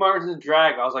 Steve Martin's in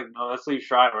drag." I was like, "No, that's Lee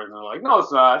Schreiber." And they're like, "No,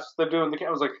 it's not. They're doing the." I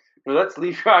was like, "No, that's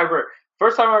Lee Schreiber."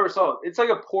 First time I ever saw it. It's like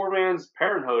a poor man's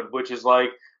Parenthood, which is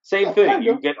like same thing.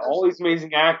 You get all these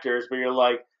amazing actors, but you're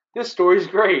like, "This story's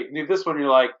great." And this one, you're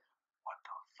like,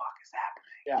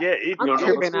 Yeah, I'm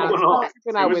tripping out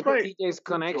with TJ's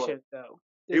connection though.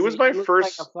 It was my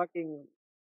first. Like a fucking...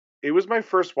 It was my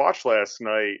first watch last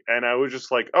night, and I was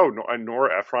just like, "Oh, no, a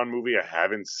Nora Ephron movie I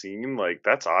haven't seen. Like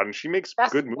that's odd." And she makes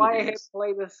good movies. That's why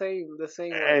I play the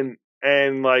same way.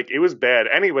 And like it was bad.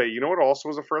 Anyway, you know what also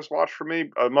was a first watch for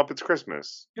me? Muppets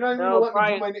Christmas. You're not even gonna let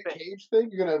me do my Nick Cage thing.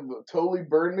 You're gonna totally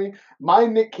burn me. My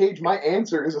Nick Cage. My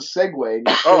answer is a segue.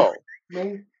 Oh.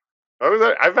 Me.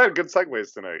 I've had good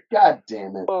segues tonight. God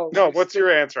damn it. No, what's your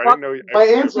answer? I didn't know. My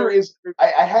answer is,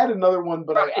 I had another one,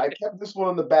 but I kept this one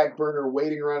on the back burner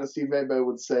waiting around to see if anybody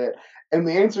would say it. And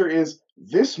the answer is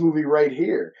this movie right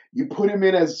here. You put him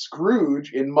in as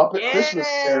Scrooge in Muppet Christmas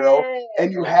Carol,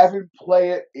 and you have him play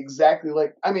it exactly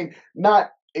like, I mean, not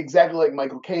exactly like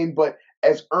Michael Caine, but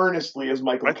as earnestly as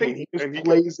Michael Caine. He just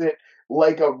plays it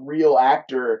like a real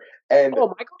actor. And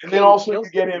then also you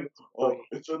get him,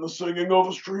 it's in the singing of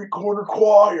a street corner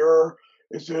choir.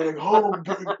 It's in home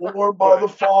getting warmed by the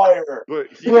fire. But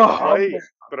he can play,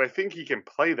 but I think he can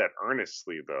play that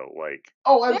earnestly though. Like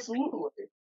absolutely.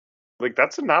 Like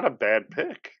that's not a bad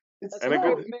pick. It's and a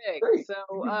good pick. So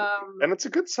and it's a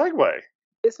good segue.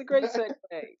 It's a great segue.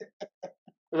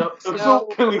 So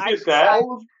can we get that?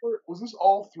 Was this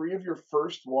all 3 of your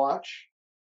first watch?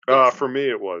 For me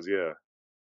it was, yeah.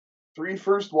 3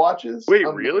 first watches? Wait,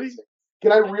 really?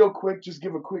 Can I real quick just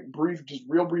give a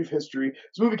real brief history?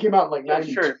 This movie came out in like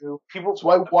 92. Sure. So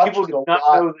I watched it a lot. Not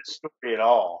know this story at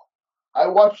all. I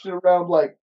watched it around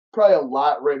like probably a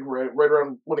lot right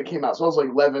around when it came out. So I was like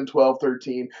 11, 12,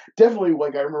 13. Definitely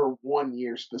like I remember one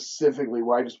year specifically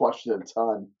where I just watched it a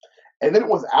ton. And then it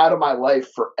was out of my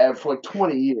life forever, for like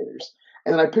 20 years.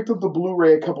 And then I picked up the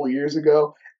Blu-ray a couple years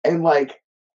ago, and like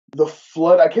the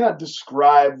flood, I cannot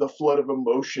describe the flood of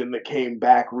emotion that came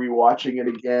back rewatching it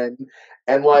again.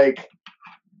 And like,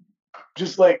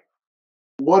 just like,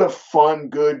 what a fun,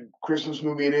 good Christmas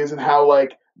movie it is, and how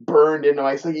like burned into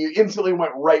my, like, you instantly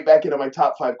went right back into my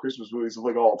top 5 Christmas movies of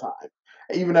like all time.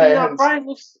 Even Brian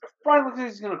looks like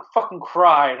he's gonna fucking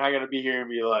cry, and I gotta be here and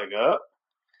be like,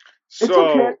 So, it's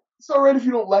okay. It's alright if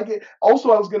you don't like it.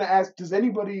 Also, I was gonna ask, does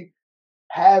anybody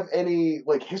have any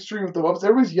like history with the Muppets?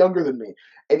 Everybody's younger than me,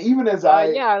 and even as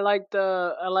I watched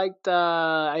a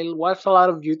lot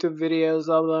of YouTube videos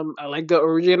of them. I like the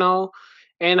original,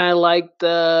 and I like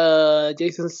the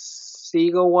Jason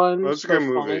Segel one. That's a good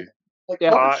movie. Like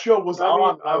Muppet Show was on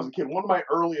when I was a kid. One of my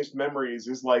earliest memories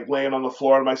is like laying on the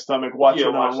floor on my stomach watching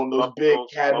it on one of those big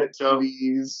cabinet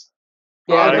TVs.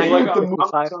 Yeah, I think the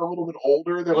movies are a little bit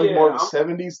older. They're like more of a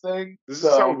 70s thing. This is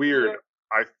so weird.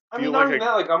 I feel like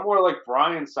I'm more like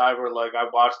Brian's side, where like I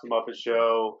watched the Muppet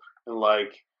Show and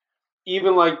like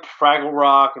even like Fraggle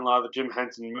Rock and a lot of the Jim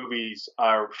Henson movies,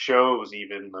 shows,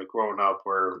 even like growing up,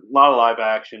 were a lot of live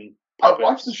action I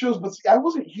watched the shows, but see, I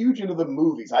wasn't huge into the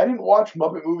movies. I didn't watch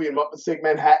Muppet Movie and Muppets Take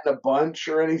Manhattan a bunch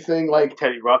or anything. Like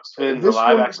Teddy Ruxpin, the this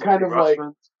live one was action kind Teddy of like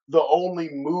Ruxpin. the only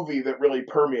movie that really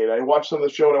permeated. I watched some of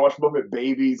the show and I watched Muppet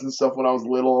Babies and stuff when I was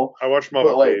little. I watched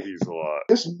Muppet Babies a lot.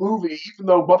 This movie, even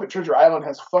though Muppet Treasure Island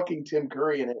has fucking Tim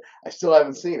Curry in it, I still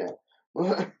haven't seen it.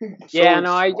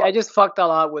 I just fucked a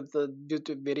lot with the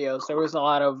YouTube videos. There was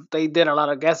they did a lot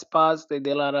of guest spots. They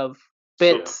did a lot of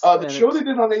bits. The show they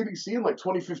did on ABC in like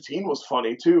 2015 was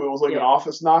funny too. It was like an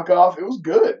Office knockoff. It was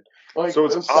good. Like, so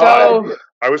it's odd.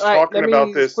 I was talking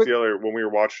about this the other when we were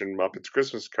watching Muppets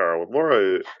Christmas Carol with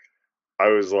Laura. I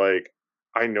was like,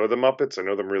 I know the Muppets. I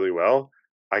know them really well.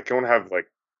 I don't have like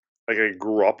I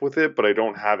grew up with it, but I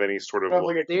don't have any sort of.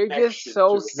 They're just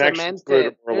so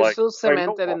cemented. They're so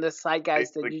cemented in the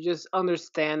zeitgeist that you just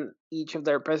understand each of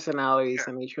their personalities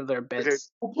and each of their bits. Okay.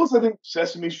 Well, plus, I think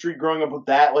Sesame Street, growing up with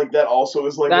that also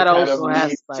is like that a kind also of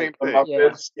has same thing.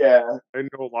 Muppets. Yeah. I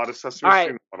know a lot of Sesame Street,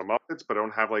 and a lot of Muppets, but I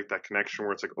don't have like that connection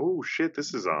where it's like, oh shit,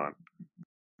 this is on.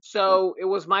 So it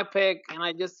was my pick, and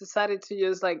I just decided to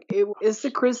just it's the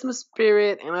Christmas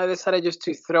spirit, and I decided just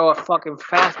to throw a fucking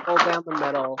fastball down the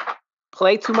middle,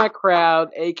 play to my crowd,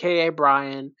 aka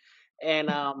Brian, and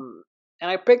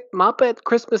I picked Muppet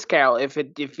Christmas Carol. If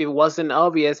it wasn't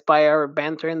obvious by our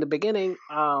banter in the beginning,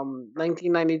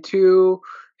 1992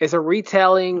 is a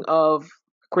retelling of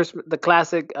Christmas, the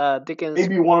classic Dickens.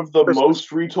 Maybe one of the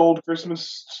most retold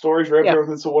Christmas stories, right there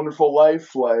with It's a Wonderful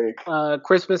Life, like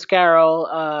Christmas Carol.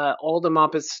 All the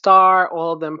Muppets star.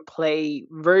 All of them play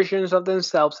versions of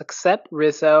themselves, except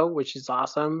Rizzo, which is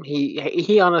awesome.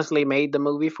 He honestly made the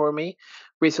movie for me,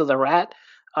 Rizzo the Rat.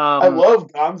 I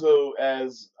love Gonzo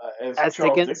as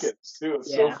Charles Dickens too. It's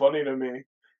so funny to me.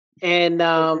 And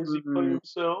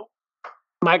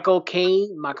Michael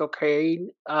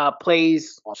Caine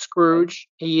plays Scrooge.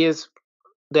 He is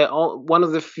one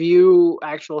of the few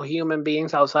actual human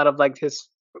beings outside of like his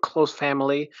close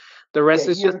family. The rest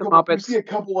is just the Muppets. You see a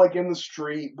couple like in the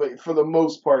street, but for the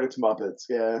most part, it's Muppets.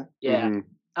 Yeah. Yeah.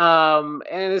 Mm-hmm.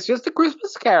 And it's just a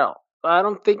Christmas Carol. I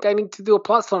don't think I need to do a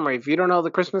plot summary. If you don't know the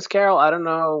Christmas Carol, I don't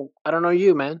know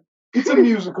you, man. It's a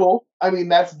musical. I mean,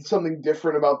 that's something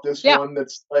different about this one.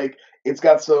 That's like it's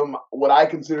got some what I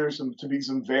consider to be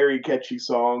some very catchy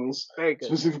songs. Very good.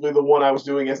 Specifically, the one I was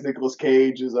doing as Nicolas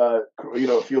Cage is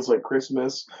It Feels Like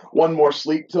Christmas. One More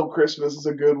Sleep Till Christmas is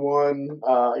a good one.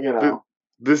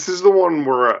 This is the one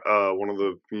where one of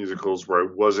the musicals where I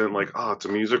wasn't like, oh, it's a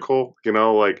musical.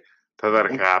 Like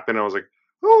that happened. I was like,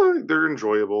 oh, they're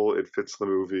enjoyable. It fits the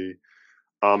movie.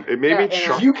 It made me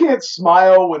chuckle. You can't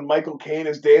smile when Michael Caine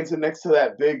is dancing next to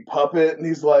that big puppet, and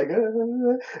he's like,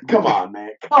 "Come on, man,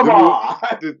 come on."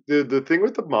 The thing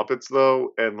with the Muppets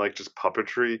though, and like just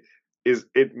puppetry, is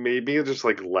it made me just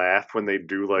like laugh when they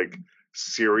do like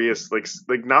serious, like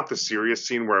not the serious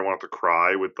scene where I want to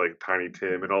cry with like Tiny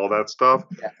Tim and all that stuff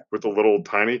with the little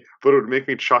tiny, but it would make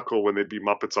me chuckle when they'd be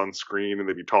Muppets on screen and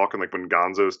they'd be talking like when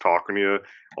Gonzo's talking to you,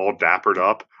 all dappered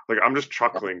up. Like I'm just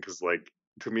chuckling because like.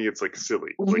 To me, it's like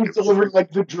silly. Like he's delivering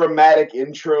like the dramatic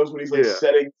intros when he's like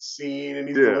setting the scene and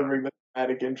he's delivering the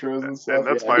dramatic intros and stuff. And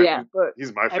that's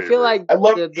he's my favorite. I feel like I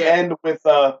love the end with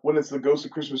when it's the Ghost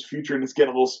of Christmas Future and it's getting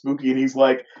a little spooky and he's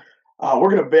like, "We're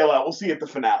gonna bail out. We'll see you at the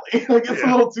finale." Like it's a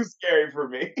little too scary for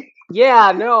me.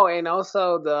 Yeah, no, and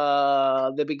also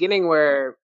the beginning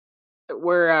where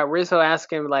Rizzo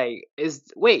asked him like,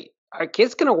 are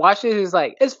kids gonna watch this?" He's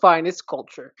like, "It's fine. It's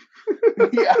culture.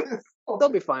 Yeah, they'll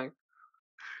be fine."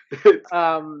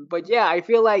 But yeah, I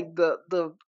feel like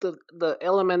the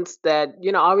elements that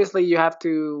obviously you have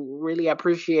to really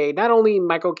appreciate not only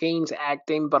Michael Caine's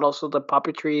acting but also the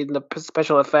puppetry and the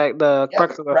special effect, the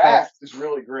crux of the craft is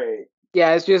really great.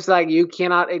 Yeah, it's just like you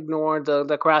cannot ignore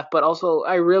the craft, but also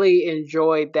I really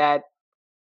enjoyed that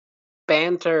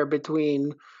banter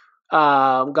between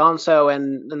Gonzo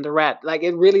and the rat. Like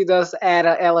it really does add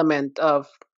an element of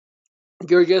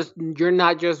you're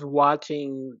not just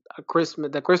watching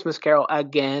the Christmas Carol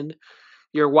again.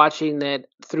 You're watching it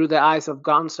through the eyes of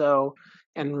Gonzo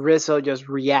and Rizzo just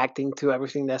reacting to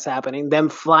everything that's happening. Them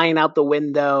flying out the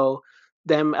window,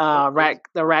 the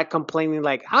rat complaining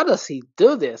like, "How does he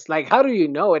do this? Like, how do you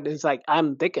know it?" It's like,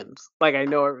 I'm Dickens. Like I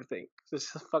know everything.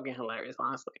 It's just fucking hilarious,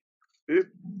 honestly.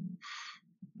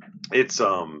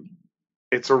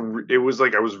 It was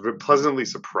like I was pleasantly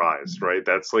surprised, right?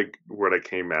 That's like what I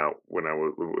came out when I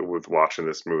was watching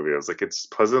this movie. I was like, it's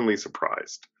pleasantly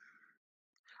surprised.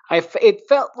 It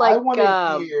felt like I want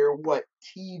to hear what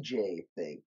TJ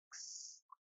thinks.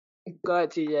 Go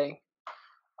ahead, TJ.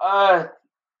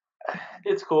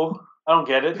 It's cool. I don't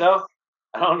get it though.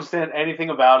 I don't understand anything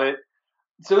about it.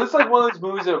 So this is like one of those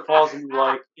movies that falls into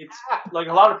like it's like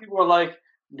a lot of people are like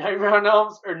Nightmare on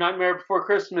Elm or Nightmare Before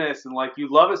Christmas, and like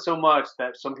you love it so much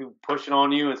that some people push it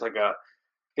on you.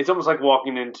 It's almost like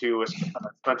walking into a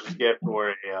Spencer's Gift or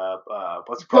a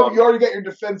what's it called? You already got your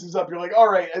defenses up. You're like, all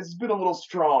right, it's been a little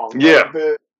strong. Yeah.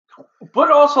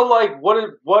 But also, like, what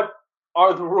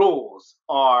are the rules?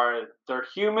 Are there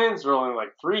humans? There are only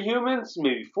like 3 humans,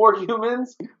 maybe 4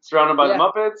 humans, surrounded by the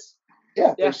Muppets.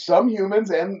 Yeah, there's some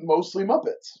humans and mostly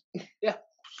Muppets. Yeah.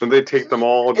 So they take them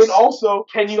all. And also,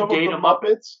 can you some date of the a Muppet?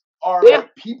 Muppets are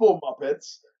like people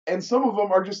Muppets, and some of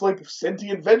them are just like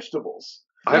sentient vegetables.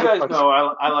 You guys know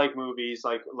I like movies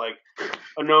like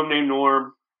A Gnome Named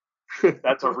Norm.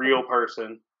 That's a real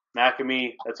person.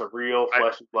 Macamee, that's a real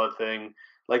flesh and blood thing.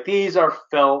 Like, these are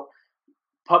felt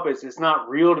puppets. It's not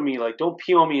real to me. Like, don't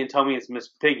pee on me and tell me it's Miss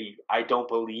Piggy. I don't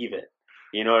believe it.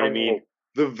 You know what I mean?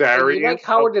 The variants, like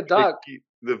Howard the Duck.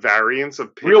 The variants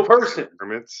of Piggy real person.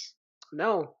 Hermits.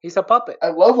 No, he's a puppet. I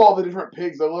love all the different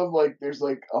pigs. I love there's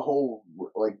like a whole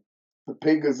the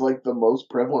pig is like the most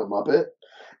prevalent Muppet.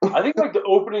 I think like the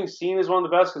opening scene is one of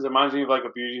the best because it reminds me of like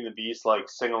a Beauty and the Beast like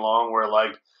sing along where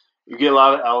like you get a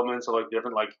lot of elements of like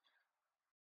different like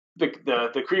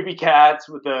the creepy cats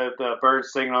with the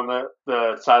birds singing on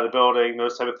the side of the building,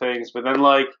 those type of things. But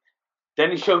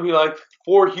then he showed me like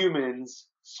 4 humans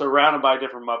surrounded by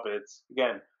different Muppets.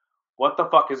 Again, what the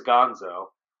fuck is Gonzo?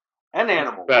 And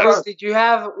animals. Chris, did you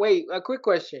have a quick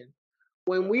question.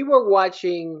 When we were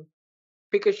watching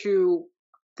Pikachu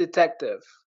Detective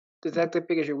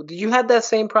Pikachu, did you have that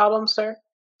same problem, sir?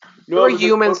 No, there were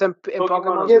humans and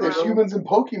Pokemon. Yeah, there's humans and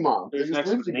Pokemon. There's they an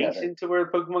just live together. explanation to where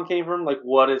Pokemon came from. Like,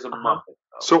 what is a Muppet?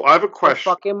 Though? So I have a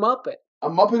question. A fucking Muppet. A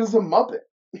Muppet is a Muppet.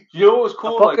 You know what was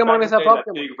cool? A Pokemon like, is a Pokemon.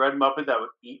 That big red Muppet that would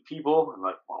eat people and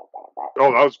like. Oh,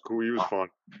 that was cool. He was fun.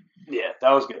 Yeah,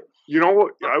 that was good. You know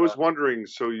what? I was wondering.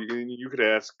 So you could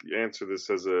answer this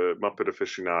as a Muppet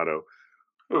aficionado.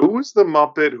 Who was the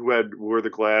Muppet who wore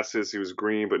the glasses? He was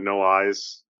green but no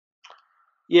eyes.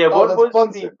 Yeah, what was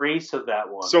Bunsen. the race of that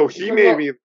one? So he made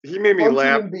me Bunsen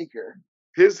laugh. And Beaker.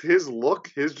 His look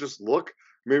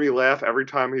made me laugh every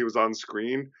time he was on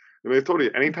screen. And I told you,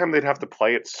 anytime they'd have to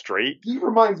play it straight. He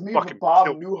reminds me of Bob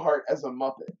Newhart as a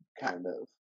Muppet, kind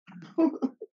of.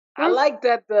 I like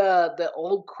that the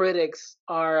old critics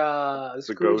are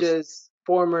Scrooge's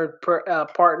former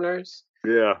partners.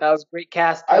 Yeah, that was great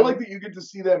casting. I like that you get to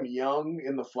see them young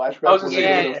in the flashback when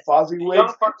they're the Fozzie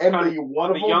wigs, and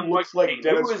one of them looks like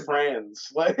Dennis Franz.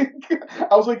 Like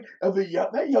I was like,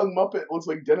 that young Muppet looks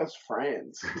like Dennis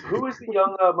Franz. Who is the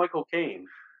young Michael Caine?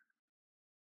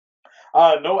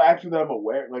 No actor that I'm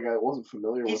aware. Like I wasn't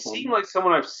familiar with him. He seemed like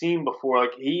someone I've seen before.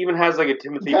 Like he even has like a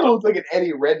Timothy. He kind of looked like an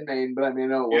Eddie Redmayne, but I mean,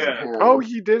 no, it wasn't him. Oh,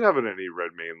 he did have an Eddie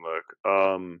Redmayne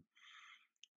look.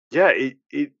 Yeah,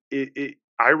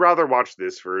 I rather watch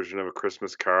this version of A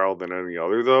Christmas Carol than any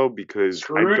other though, because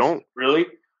Scrooge? I don't really.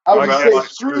 I was gonna say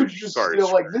Scrooge is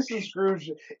still like this is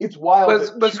Scrooge. It's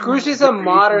wild, but Scrooge is a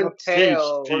modern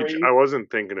tale. I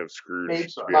wasn't thinking of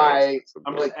Scrooge.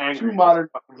 I'm like too modern.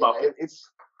 It's.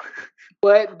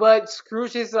 But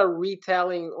Scrooge is a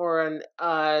retelling or an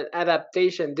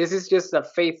adaptation. This is just a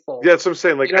faithful. Yeah, that's what I'm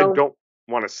saying. Like I don't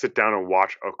want to sit down and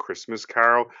watch A Christmas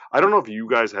Carol. I don't know if you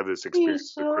guys have this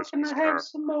experience with Christmas Carol.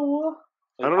 Some more?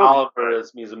 I don't know. Oliver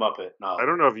is a Muppet. No. I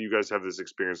don't know if you guys have this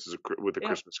experience with the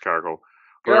Christmas Carol.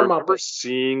 But You're I remember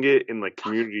seeing it in like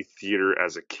community theater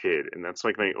as a kid, and that's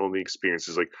like my only experience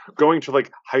is like going to like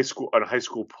a high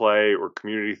school play or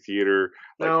community theater.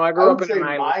 No, I grew up in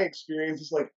my experience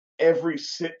is like every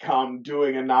sitcom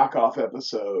doing a knockoff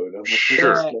episode of the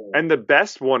Sure. And the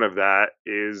best one of that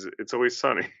is It's Always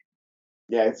Sunny.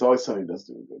 Yeah, It's Always Sunny does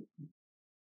do good.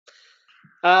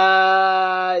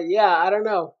 Yeah, I don't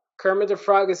know. Kermit the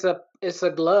Frog is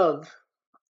a glove.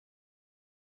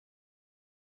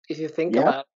 If you think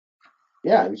about it.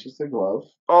 Yeah, it's just a glove.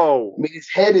 Oh. I mean, his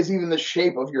head is even the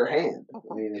shape of your hand.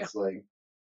 I mean, it's like...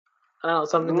 I don't know,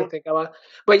 something to think about.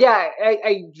 But yeah,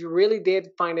 I really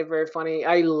did find it very funny.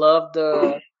 I love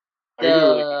Kermit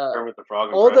the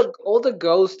Frog all the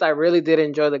ghosts. I really did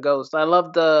enjoy the ghosts. I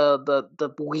love the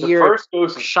weird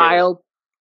child.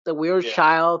 The weird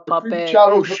child puppet. She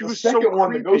was the second so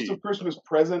one, the Ghost of Christmas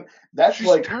Present. That's She's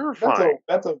like terrifying.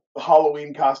 That's a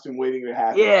Halloween costume waiting to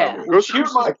happen. Yeah,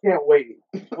 I can't wait.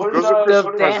 Ghost of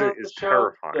Christmas Present is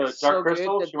terrifying. The Dark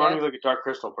Crystal. She wanted to be like a Dark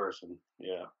Crystal person.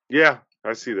 Yeah. Yeah,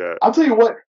 I see that. I'll tell you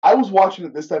what. I was watching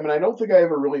it this time, and I don't think I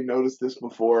ever really noticed this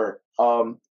before.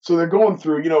 So they're going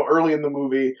through, early in the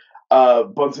movie.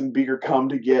 Bunsen Beaker come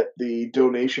to get the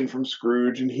donation from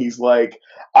Scrooge, and he's like,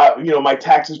 my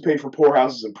taxes pay for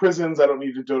poorhouses and prisons. I don't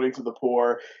need to donate to the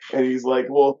poor. And he's like,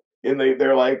 well, and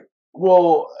they're like,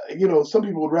 well, some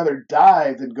people would rather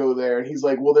die than go there. And he's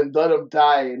like, well, then let them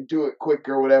die and do it quick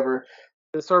or whatever.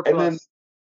 The surplus. And then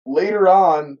later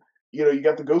on, you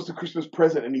got the Ghost of Christmas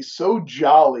Present, and he's so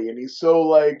jolly, and he's so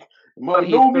like, But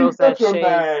he no me throws that better shade.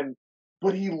 man.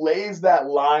 But he lays that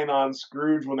line on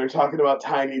Scrooge when they're talking about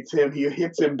Tiny Tim. He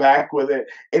hits him back with it,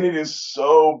 and it is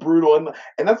so brutal.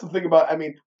 And that's the thing about,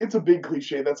 it's a big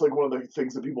cliche. That's like one of the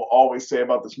things that people always say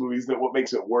about this movie is that what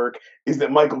makes it work is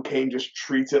that Michael Caine just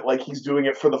treats it like he's doing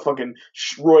it for the fucking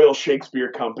Royal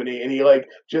Shakespeare Company, and he like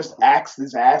just acts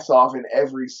his ass off in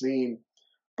every scene.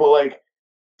 But like,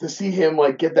 to see him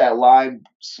like get that line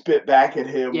spit back at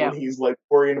him when he's like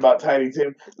worrying about Tiny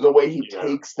Tim, the way he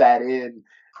takes that in,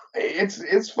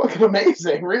 it's fucking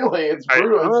amazing. Really, it's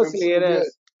brutal. Honestly, it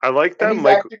is. I like that. And he's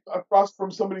acting across from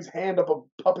somebody's hand up a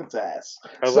puppet's ass.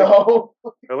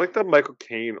 I like that Michael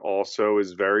Caine also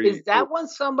is very. Is that one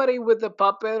somebody with the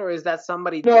puppet, or is that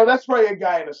somebody? No, that's probably a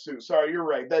guy in a suit. Sorry, you're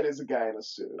right. That is a guy in a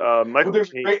suit. But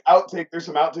there's a great outtake. There's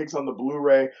some outtakes on the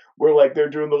Blu-ray where like they're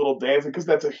doing the little dancing because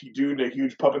that's a dude in a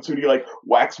huge puppet suit. He like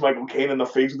whacks Michael Caine in the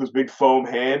face with his big foam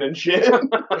hand and shit.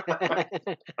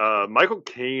 Michael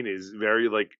Caine is very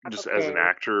like just as an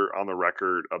actor on the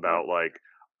record about like,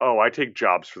 oh, I take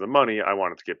jobs for the money. I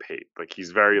want it to get paid. Like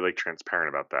he's very like transparent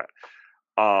about that.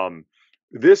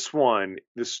 This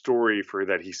story for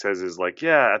that he says is like,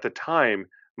 yeah, at the time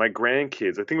my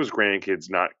grandkids, I think it was grandkids,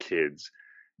 not kids,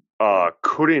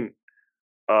 couldn't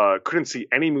see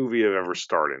any movie I've ever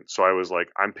starred in. So I was like,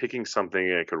 I'm picking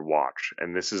something I could watch,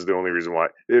 and this is the only reason why.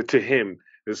 To him,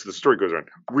 the story goes on.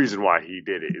 Reason why he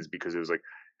did it is because it was like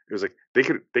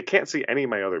they can't see any of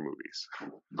my other movies.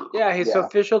 Yeah, his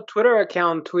official Twitter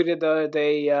account tweeted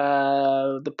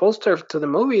the poster to the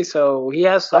movie, so he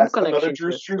has some connection. Another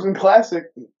Drew Struzan classic.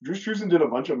 Drew Struzan did a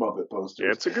bunch of Muppet posters.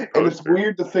 Yeah, it's a good poster. And it's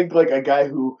weird to think like a guy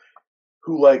who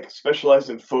like specialized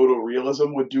in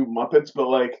photorealism would do Muppets, but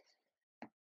like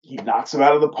he knocks them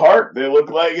out of the park. They look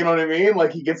like, you know what I mean?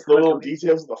 Like he gets the little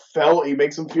details of the felt. He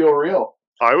makes them feel real.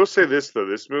 I will say this though: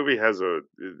 this movie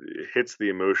hits the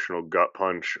emotional gut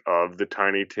punch of the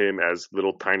Tiny Tim as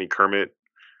little tiny Kermit.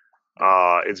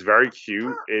 It's very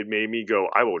cute. It made me go,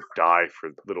 I will die for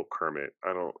little Kermit.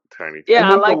 I don't Tiny Tim.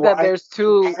 Yeah, I like that. There's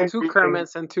two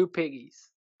Kermits and two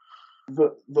piggies.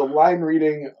 The line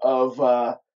reading of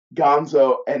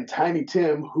Gonzo and Tiny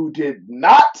Tim, who did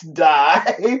not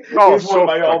die, is one of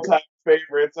my all-time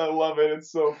favorites. I love it.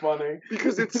 It's so funny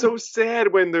because it's so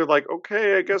sad when they're like,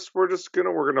 okay, I guess we're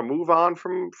gonna move on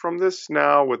from this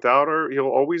now without her. He'll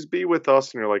always be with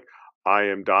us, and you're like, I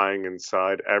am dying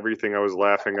inside. Everything I was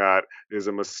laughing at is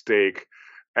a mistake.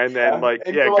 And then Gonzo.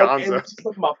 And this is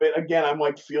the Muppet again. I'm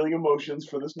like feeling emotions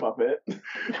for this Muppet.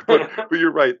 but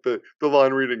you're right. The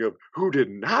line reading of who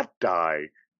did not die.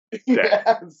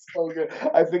 Yeah, it's so good.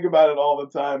 I think about it all the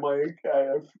time. Like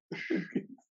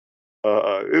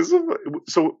was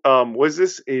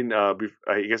this in? I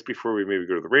guess before we maybe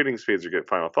go to the ratings phase or get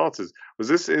final thoughts, was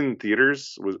this in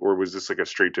theaters? Or was this like a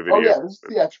straight to video? Oh yeah, this is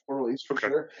theatrical release for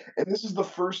sure. And this is the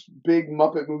first big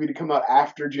Muppet movie to come out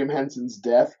after Jim Henson's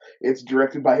death. It's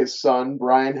directed by his son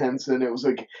Brian Henson. It was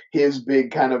like his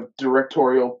big kind of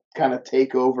directorial kind of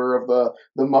takeover of the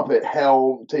Muppet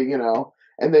helm to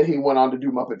And then he went on to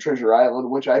do Muppet Treasure Island,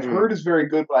 which I've heard is very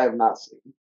good, but I have not seen.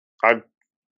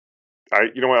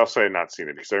 You know what? I'll say I've not seen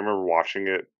it because I remember watching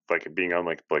it, like it being on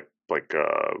like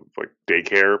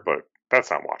daycare, but that's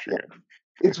not watching it.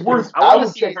 It's worth. I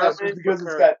would check that just because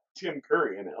it's got Tim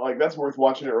Curry in it. Like that's worth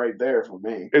watching it right there for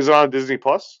me. Is it on Disney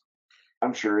Plus?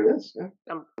 I'm sure it is. Yeah,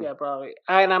 yeah, probably.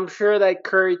 And I'm sure that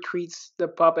Curry treats the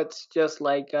puppets just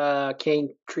like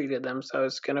Caine treated them. So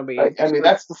it's gonna be. I mean,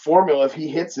 that's the formula. If he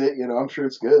hits it, I'm sure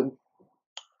it's good.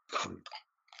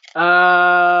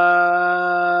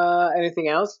 Anything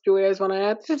else? Do you guys want to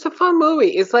add? It's a fun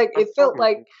movie. It's like it felt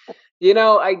like,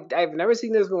 I've never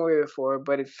seen this movie before,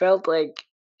 but it felt like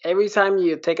every time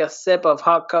you take a sip of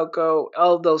hot cocoa,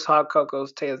 all those hot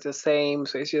cocos taste the same.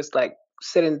 So it's just like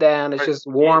sitting down. It's just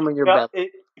warm in your belly.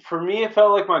 For me, it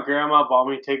felt like my grandma bought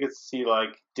me tickets to see like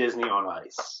Disney on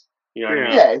Ice. You know what I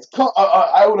mean? Yeah, it's.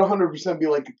 I would 100% be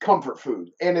like comfort food,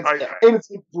 and it's like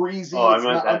breezy. Oh, it's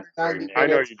not that. I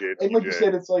know you did. And like you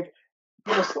said, it's like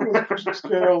some of the Christmas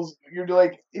carols. You're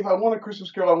like, if I want a Christmas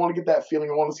carol, I want to get that feeling.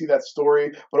 I want to see that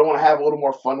story, but I want to have a little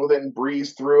more fun with it and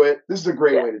breeze through it. This is a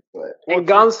great way to do it. And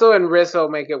Gonzo and Rizzo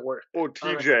make it work. Well,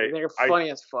 TJ, they're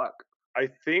funny as fuck. I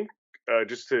think I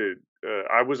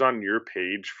was on your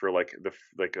page for like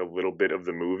a little bit of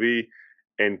the movie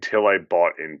until I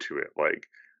bought into it. Like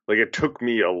it took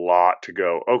me a lot to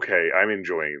go, okay, I'm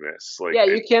enjoying this. Like, yeah,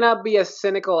 you cannot be a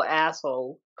cynical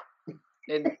asshole.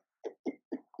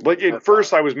 Like at That's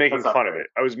first, not- I was making that's not fun of fair. it.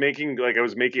 I was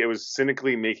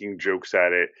cynically making jokes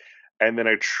at it, and then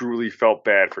I truly felt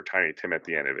bad for Tiny Tim at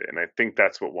the end of it, and I think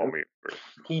that's what won me over.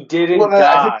 He didn't Well,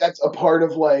 die. I think that's a part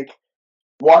of like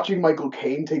watching Michael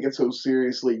Caine take it so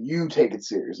seriously. You take it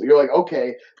seriously. You're like,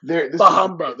 okay,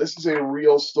 this is a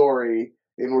real story,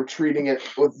 and we're treating it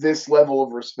with this level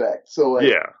of respect. So like,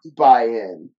 Yeah, buy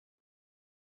in.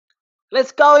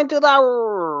 Let's go into the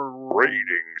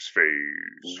ratings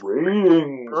phase.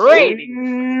 ratings.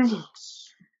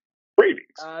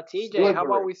 TJ, how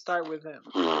about we start with him?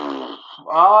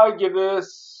 I give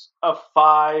this a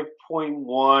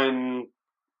 5.1.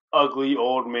 Ugly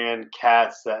old man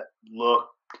cats that look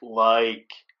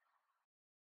like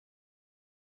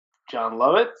John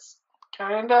Lovitz,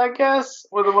 kinda, I guess.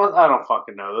 Or the ones I don't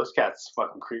fucking know. Those cats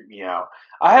fucking creep me out.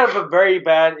 I have a very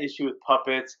bad issue with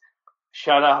puppets.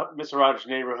 Shout out Mr. Rogers'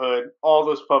 Neighborhood. All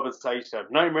those puppets I used to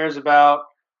have nightmares about.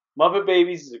 Muppet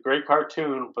Babies is a great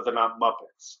cartoon, but they're not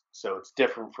Muppets, so it's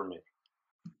different for me.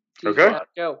 Okay.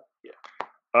 Go.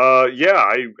 Yeah,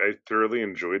 I thoroughly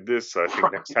enjoyed this. I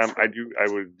think next time I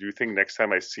think next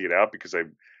time I see it out, because I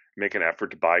make an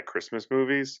effort to buy Christmas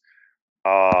movies,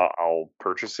 I'll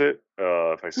purchase it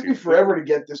if I It see took me it. forever to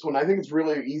get this one. I think it's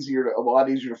really a lot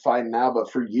easier to find now.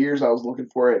 But for years, I was looking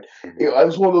for it. It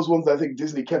was one of those ones I think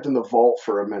Disney kept in the vault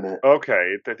for a minute.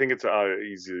 Okay, I think it's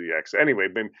easily access. Anyway,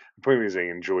 the point is I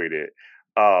enjoyed it.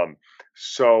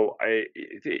 So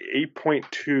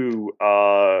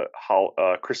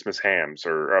 8.2 Christmas hams,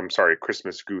 or I'm sorry,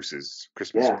 Christmas gooses.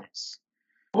 Christmas goose.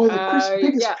 Oh, the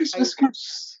biggest Christmas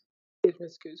goose.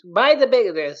 Christmas goose. Buy the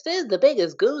biggest. This is the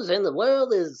biggest goose in the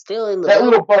world. Is still in the that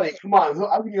world. Little bunny. Come on,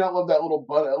 how can you not love that little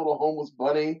bunny? That little homeless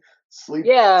bunny. He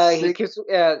keeps,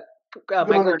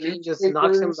 Michael Caine just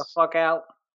knocks him the fuck out.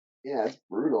 Yeah, it's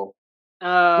brutal.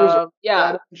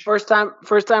 First time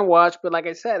watch, but like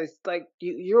I said, it's like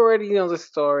you already know the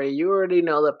story, you already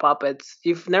know the puppets,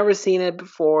 you've never seen it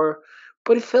before,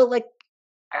 but it felt like,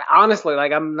 honestly,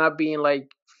 like I'm not being like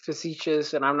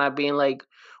facetious, and I'm not being like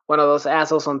one of those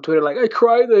assholes on Twitter, like I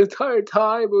cried the entire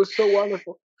time, it was so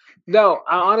wonderful. No,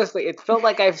 honestly, it felt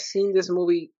like I've seen this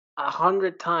movie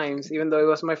 100 times, even though it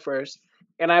was my first,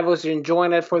 and I was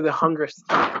enjoying it for the 100th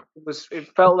time. It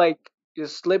felt like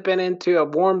just slipping into a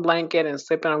warm blanket and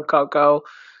sipping on cocoa.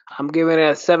 I'm giving it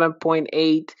a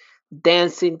 7.8.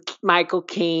 Dancing Michael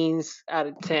Caine's out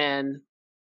of 10.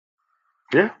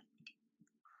 Yeah.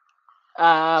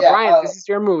 Brian, this is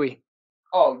your movie.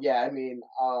 Oh yeah, I mean,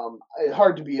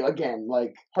 hard to be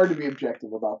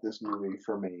objective about this movie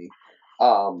for me.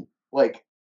 Like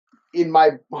in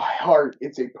my heart,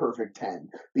 it's a perfect 10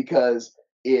 because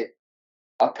it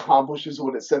accomplishes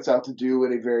what it sets out to do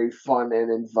in a very fun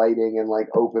and inviting and like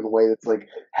open way that's like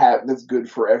that's good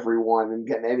for everyone and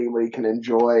anybody can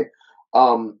enjoy.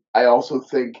 I also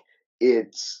think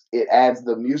it adds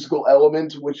the musical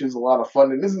element, which is a lot of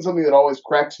fun. It isn't something that always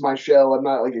cracks my shell. I'm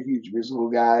not like a huge musical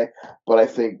guy, but I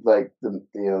think like the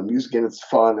music in it's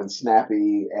fun and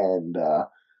snappy and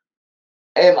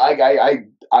like I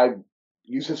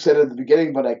Yusuf said at the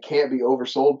beginning, but I can't be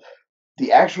oversold.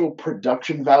 The actual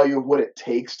production value of what it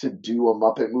takes to do a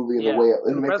Muppet movie and the way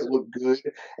and to make it look good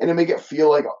and to make it feel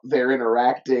like they're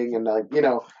interacting and like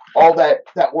all that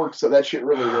works. So that shit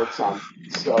really works on.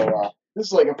 So this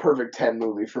is like a perfect 10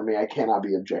 movie for me. I cannot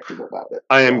be objective about it.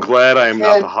 I am glad I am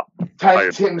not the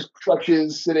Tiny Tim's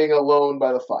crutches sitting alone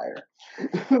by the fire.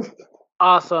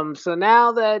 Awesome. So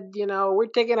now that we're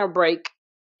taking a break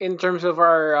in terms of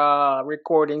our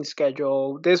recording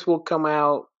schedule, this will come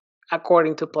out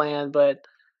according to plan, but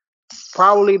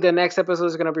probably the next episode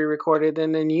is going to be recorded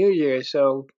in the new year.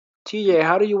 So, TJ,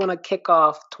 how do you want to kick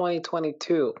off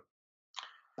 2022?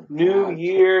 New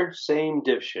year, same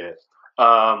dipshit.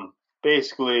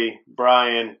 Basically,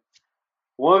 Brian,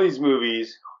 one of these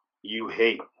movies you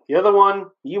hate. The other one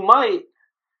you might.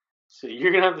 So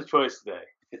you're going to have the choice today.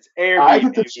 It's A or B. I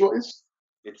get the choice.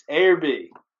 It's A or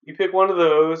B. You pick one of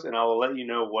those, and I will let you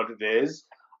know what it is.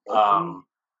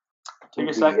 Take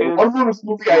a second. One of those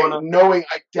movies knowing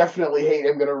I definitely hate,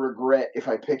 I'm gonna regret if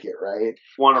I pick it. Right?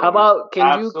 How about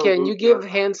can you give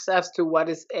hints as to what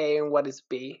is A and what is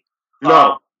B?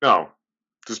 No.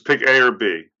 Just pick A or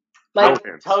B. Like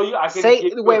no hints. Tell you, I can say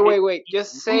give you wait.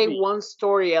 Just say one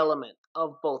story element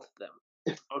of both of them.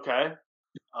 Okay.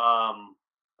 Oh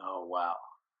wow.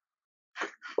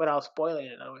 Without spoiling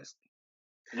it, obviously.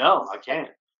 No, I can't.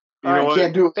 I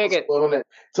can't do it. Pick it.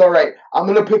 It's all right. I'm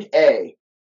gonna pick A.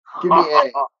 Give me A.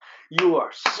 You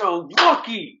are so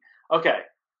lucky. Okay,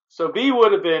 so B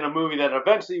would have been a movie that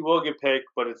eventually will get picked,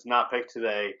 but it's not picked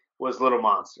today. Was Little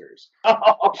Monsters.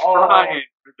 Trying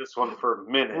for this one for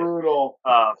a minute. Brutal.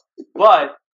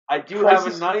 But I do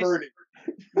Crisis have a nice, averted.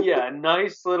 a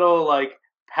nice little like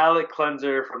palate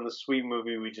cleanser from the Sweet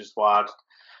movie we just watched.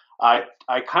 I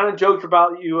kind of joked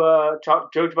about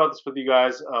this with you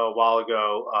guys a while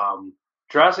ago.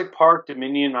 Jurassic Park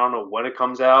Dominion. I don't know when it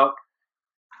comes out.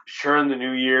 Sure, in the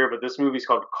new year, but this movie's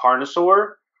called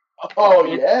Carnosaur. Oh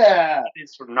yeah,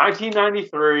 it's from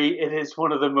 1993. It is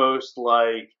one of the most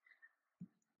like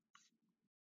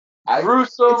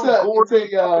gruesome,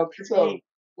 it's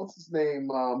what's his name?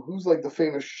 Who's like the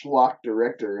famous schlock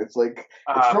director? It's like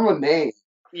it's from a name.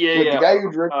 Yeah, the guy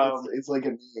who directed it's like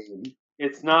a name.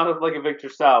 It's not like a Victor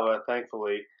Salva,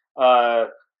 thankfully.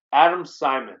 Adam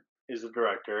Simon is the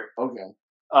director. Okay.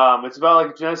 It's about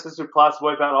like a geneticist who plots to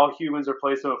wipe out all humans,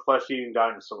 replace them with flesh-eating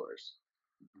dinosaurs.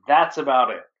 That's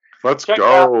about it. Let's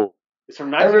go. It's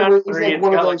from 1993. It was like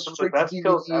one of those straight to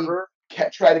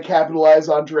DVD. Try to capitalize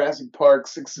on Jurassic Park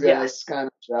success kind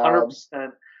of jobs.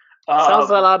 100%. Sounds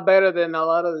a lot better than a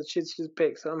lot of the shit she's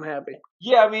picked, so I'm happy.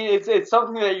 Yeah, I mean, it's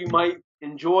something that you might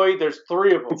enjoy. There's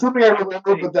 3 of them. It's something I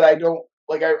remember, but that I don't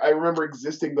like. I remember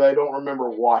existing, but I don't remember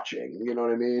watching. You know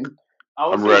what I mean?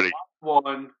 I'm ready.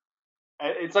 One,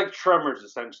 it's like Tremors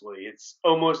essentially. It's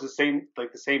almost the same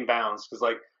bounds because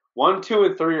like 1, 2,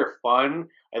 and 3 are fun,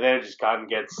 and then it just kind of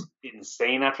gets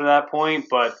insane after that point.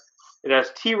 But it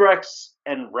has T-Rex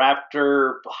and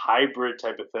Raptor hybrid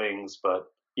type of things. But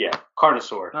yeah,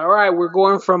 Carnosaur. All right, we're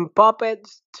going from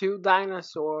puppets to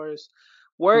dinosaurs.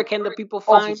 Where can the people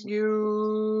find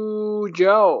you,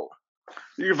 Joe?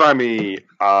 You can find me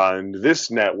on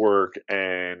this network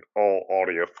and all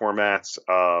audio formats.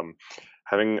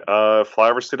 Having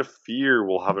Flyover State of Fear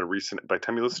will have a recent. By the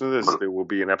time you listen to this, there will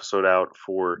be an episode out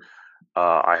for.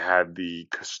 I had the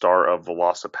star of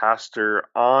Velocipaster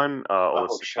on.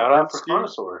 Shout out for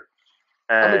Carnosaur.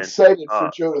 I'm excited for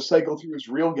Joe to cycle through his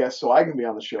real guests so I can be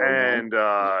on the show. And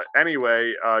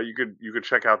anyway, you could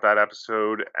check out that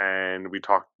episode, and we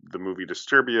talked the movie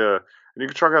Disturbia, and you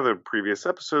can check out the previous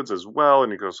episodes as well.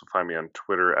 And you can also find me on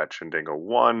Twitter at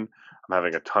Chindango1. I'm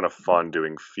having a ton of fun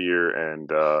doing Fear, and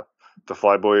the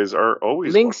Flyboys are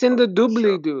always links in the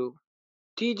doobly-doo.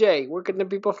 TJ, where can the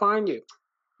people find you?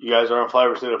 You guys are on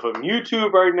Flyover State of Film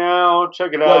YouTube right now.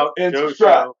 Check it out. And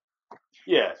subscribe.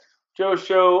 Yeah. Joe's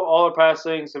show, all our past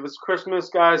things. If it's Christmas,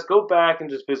 guys, go back and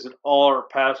just visit all our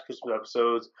past Christmas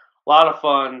episodes. A lot of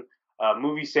fun.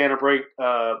 Movie Santa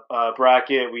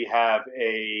bracket. We have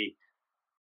a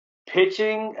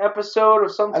pitching episode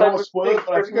of some type. I don't want to spoil it,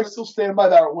 but I think I still stand by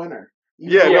that winner.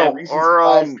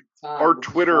 Our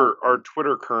Twitter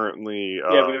currently.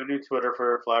 We have a new Twitter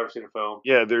for Flyover State of Film.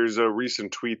 Yeah, there's a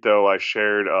recent tweet though. I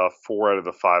shared 4 out of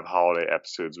the 5 holiday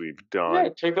episodes we've done. Yeah,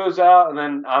 check those out. And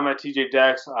then I'm at TJ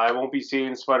Dex. I won't be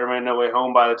seeing Spider-Man No Way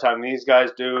Home by the time these guys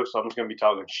do, so I'm just gonna be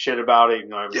talking shit about it, even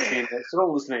though I haven't seen it. So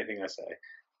don't listen to anything I say.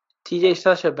 TJ's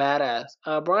such a badass.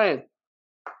 Brian.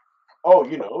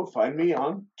 Oh, find me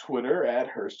on Twitter at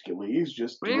Hercules,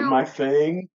 just doing my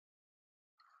thing.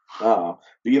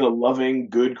 Being a loving,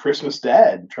 good Christmas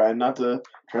dad, trying to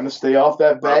stay off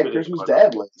that bad Christmas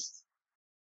dad list.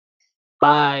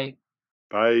 Bye.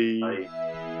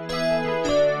 Bye.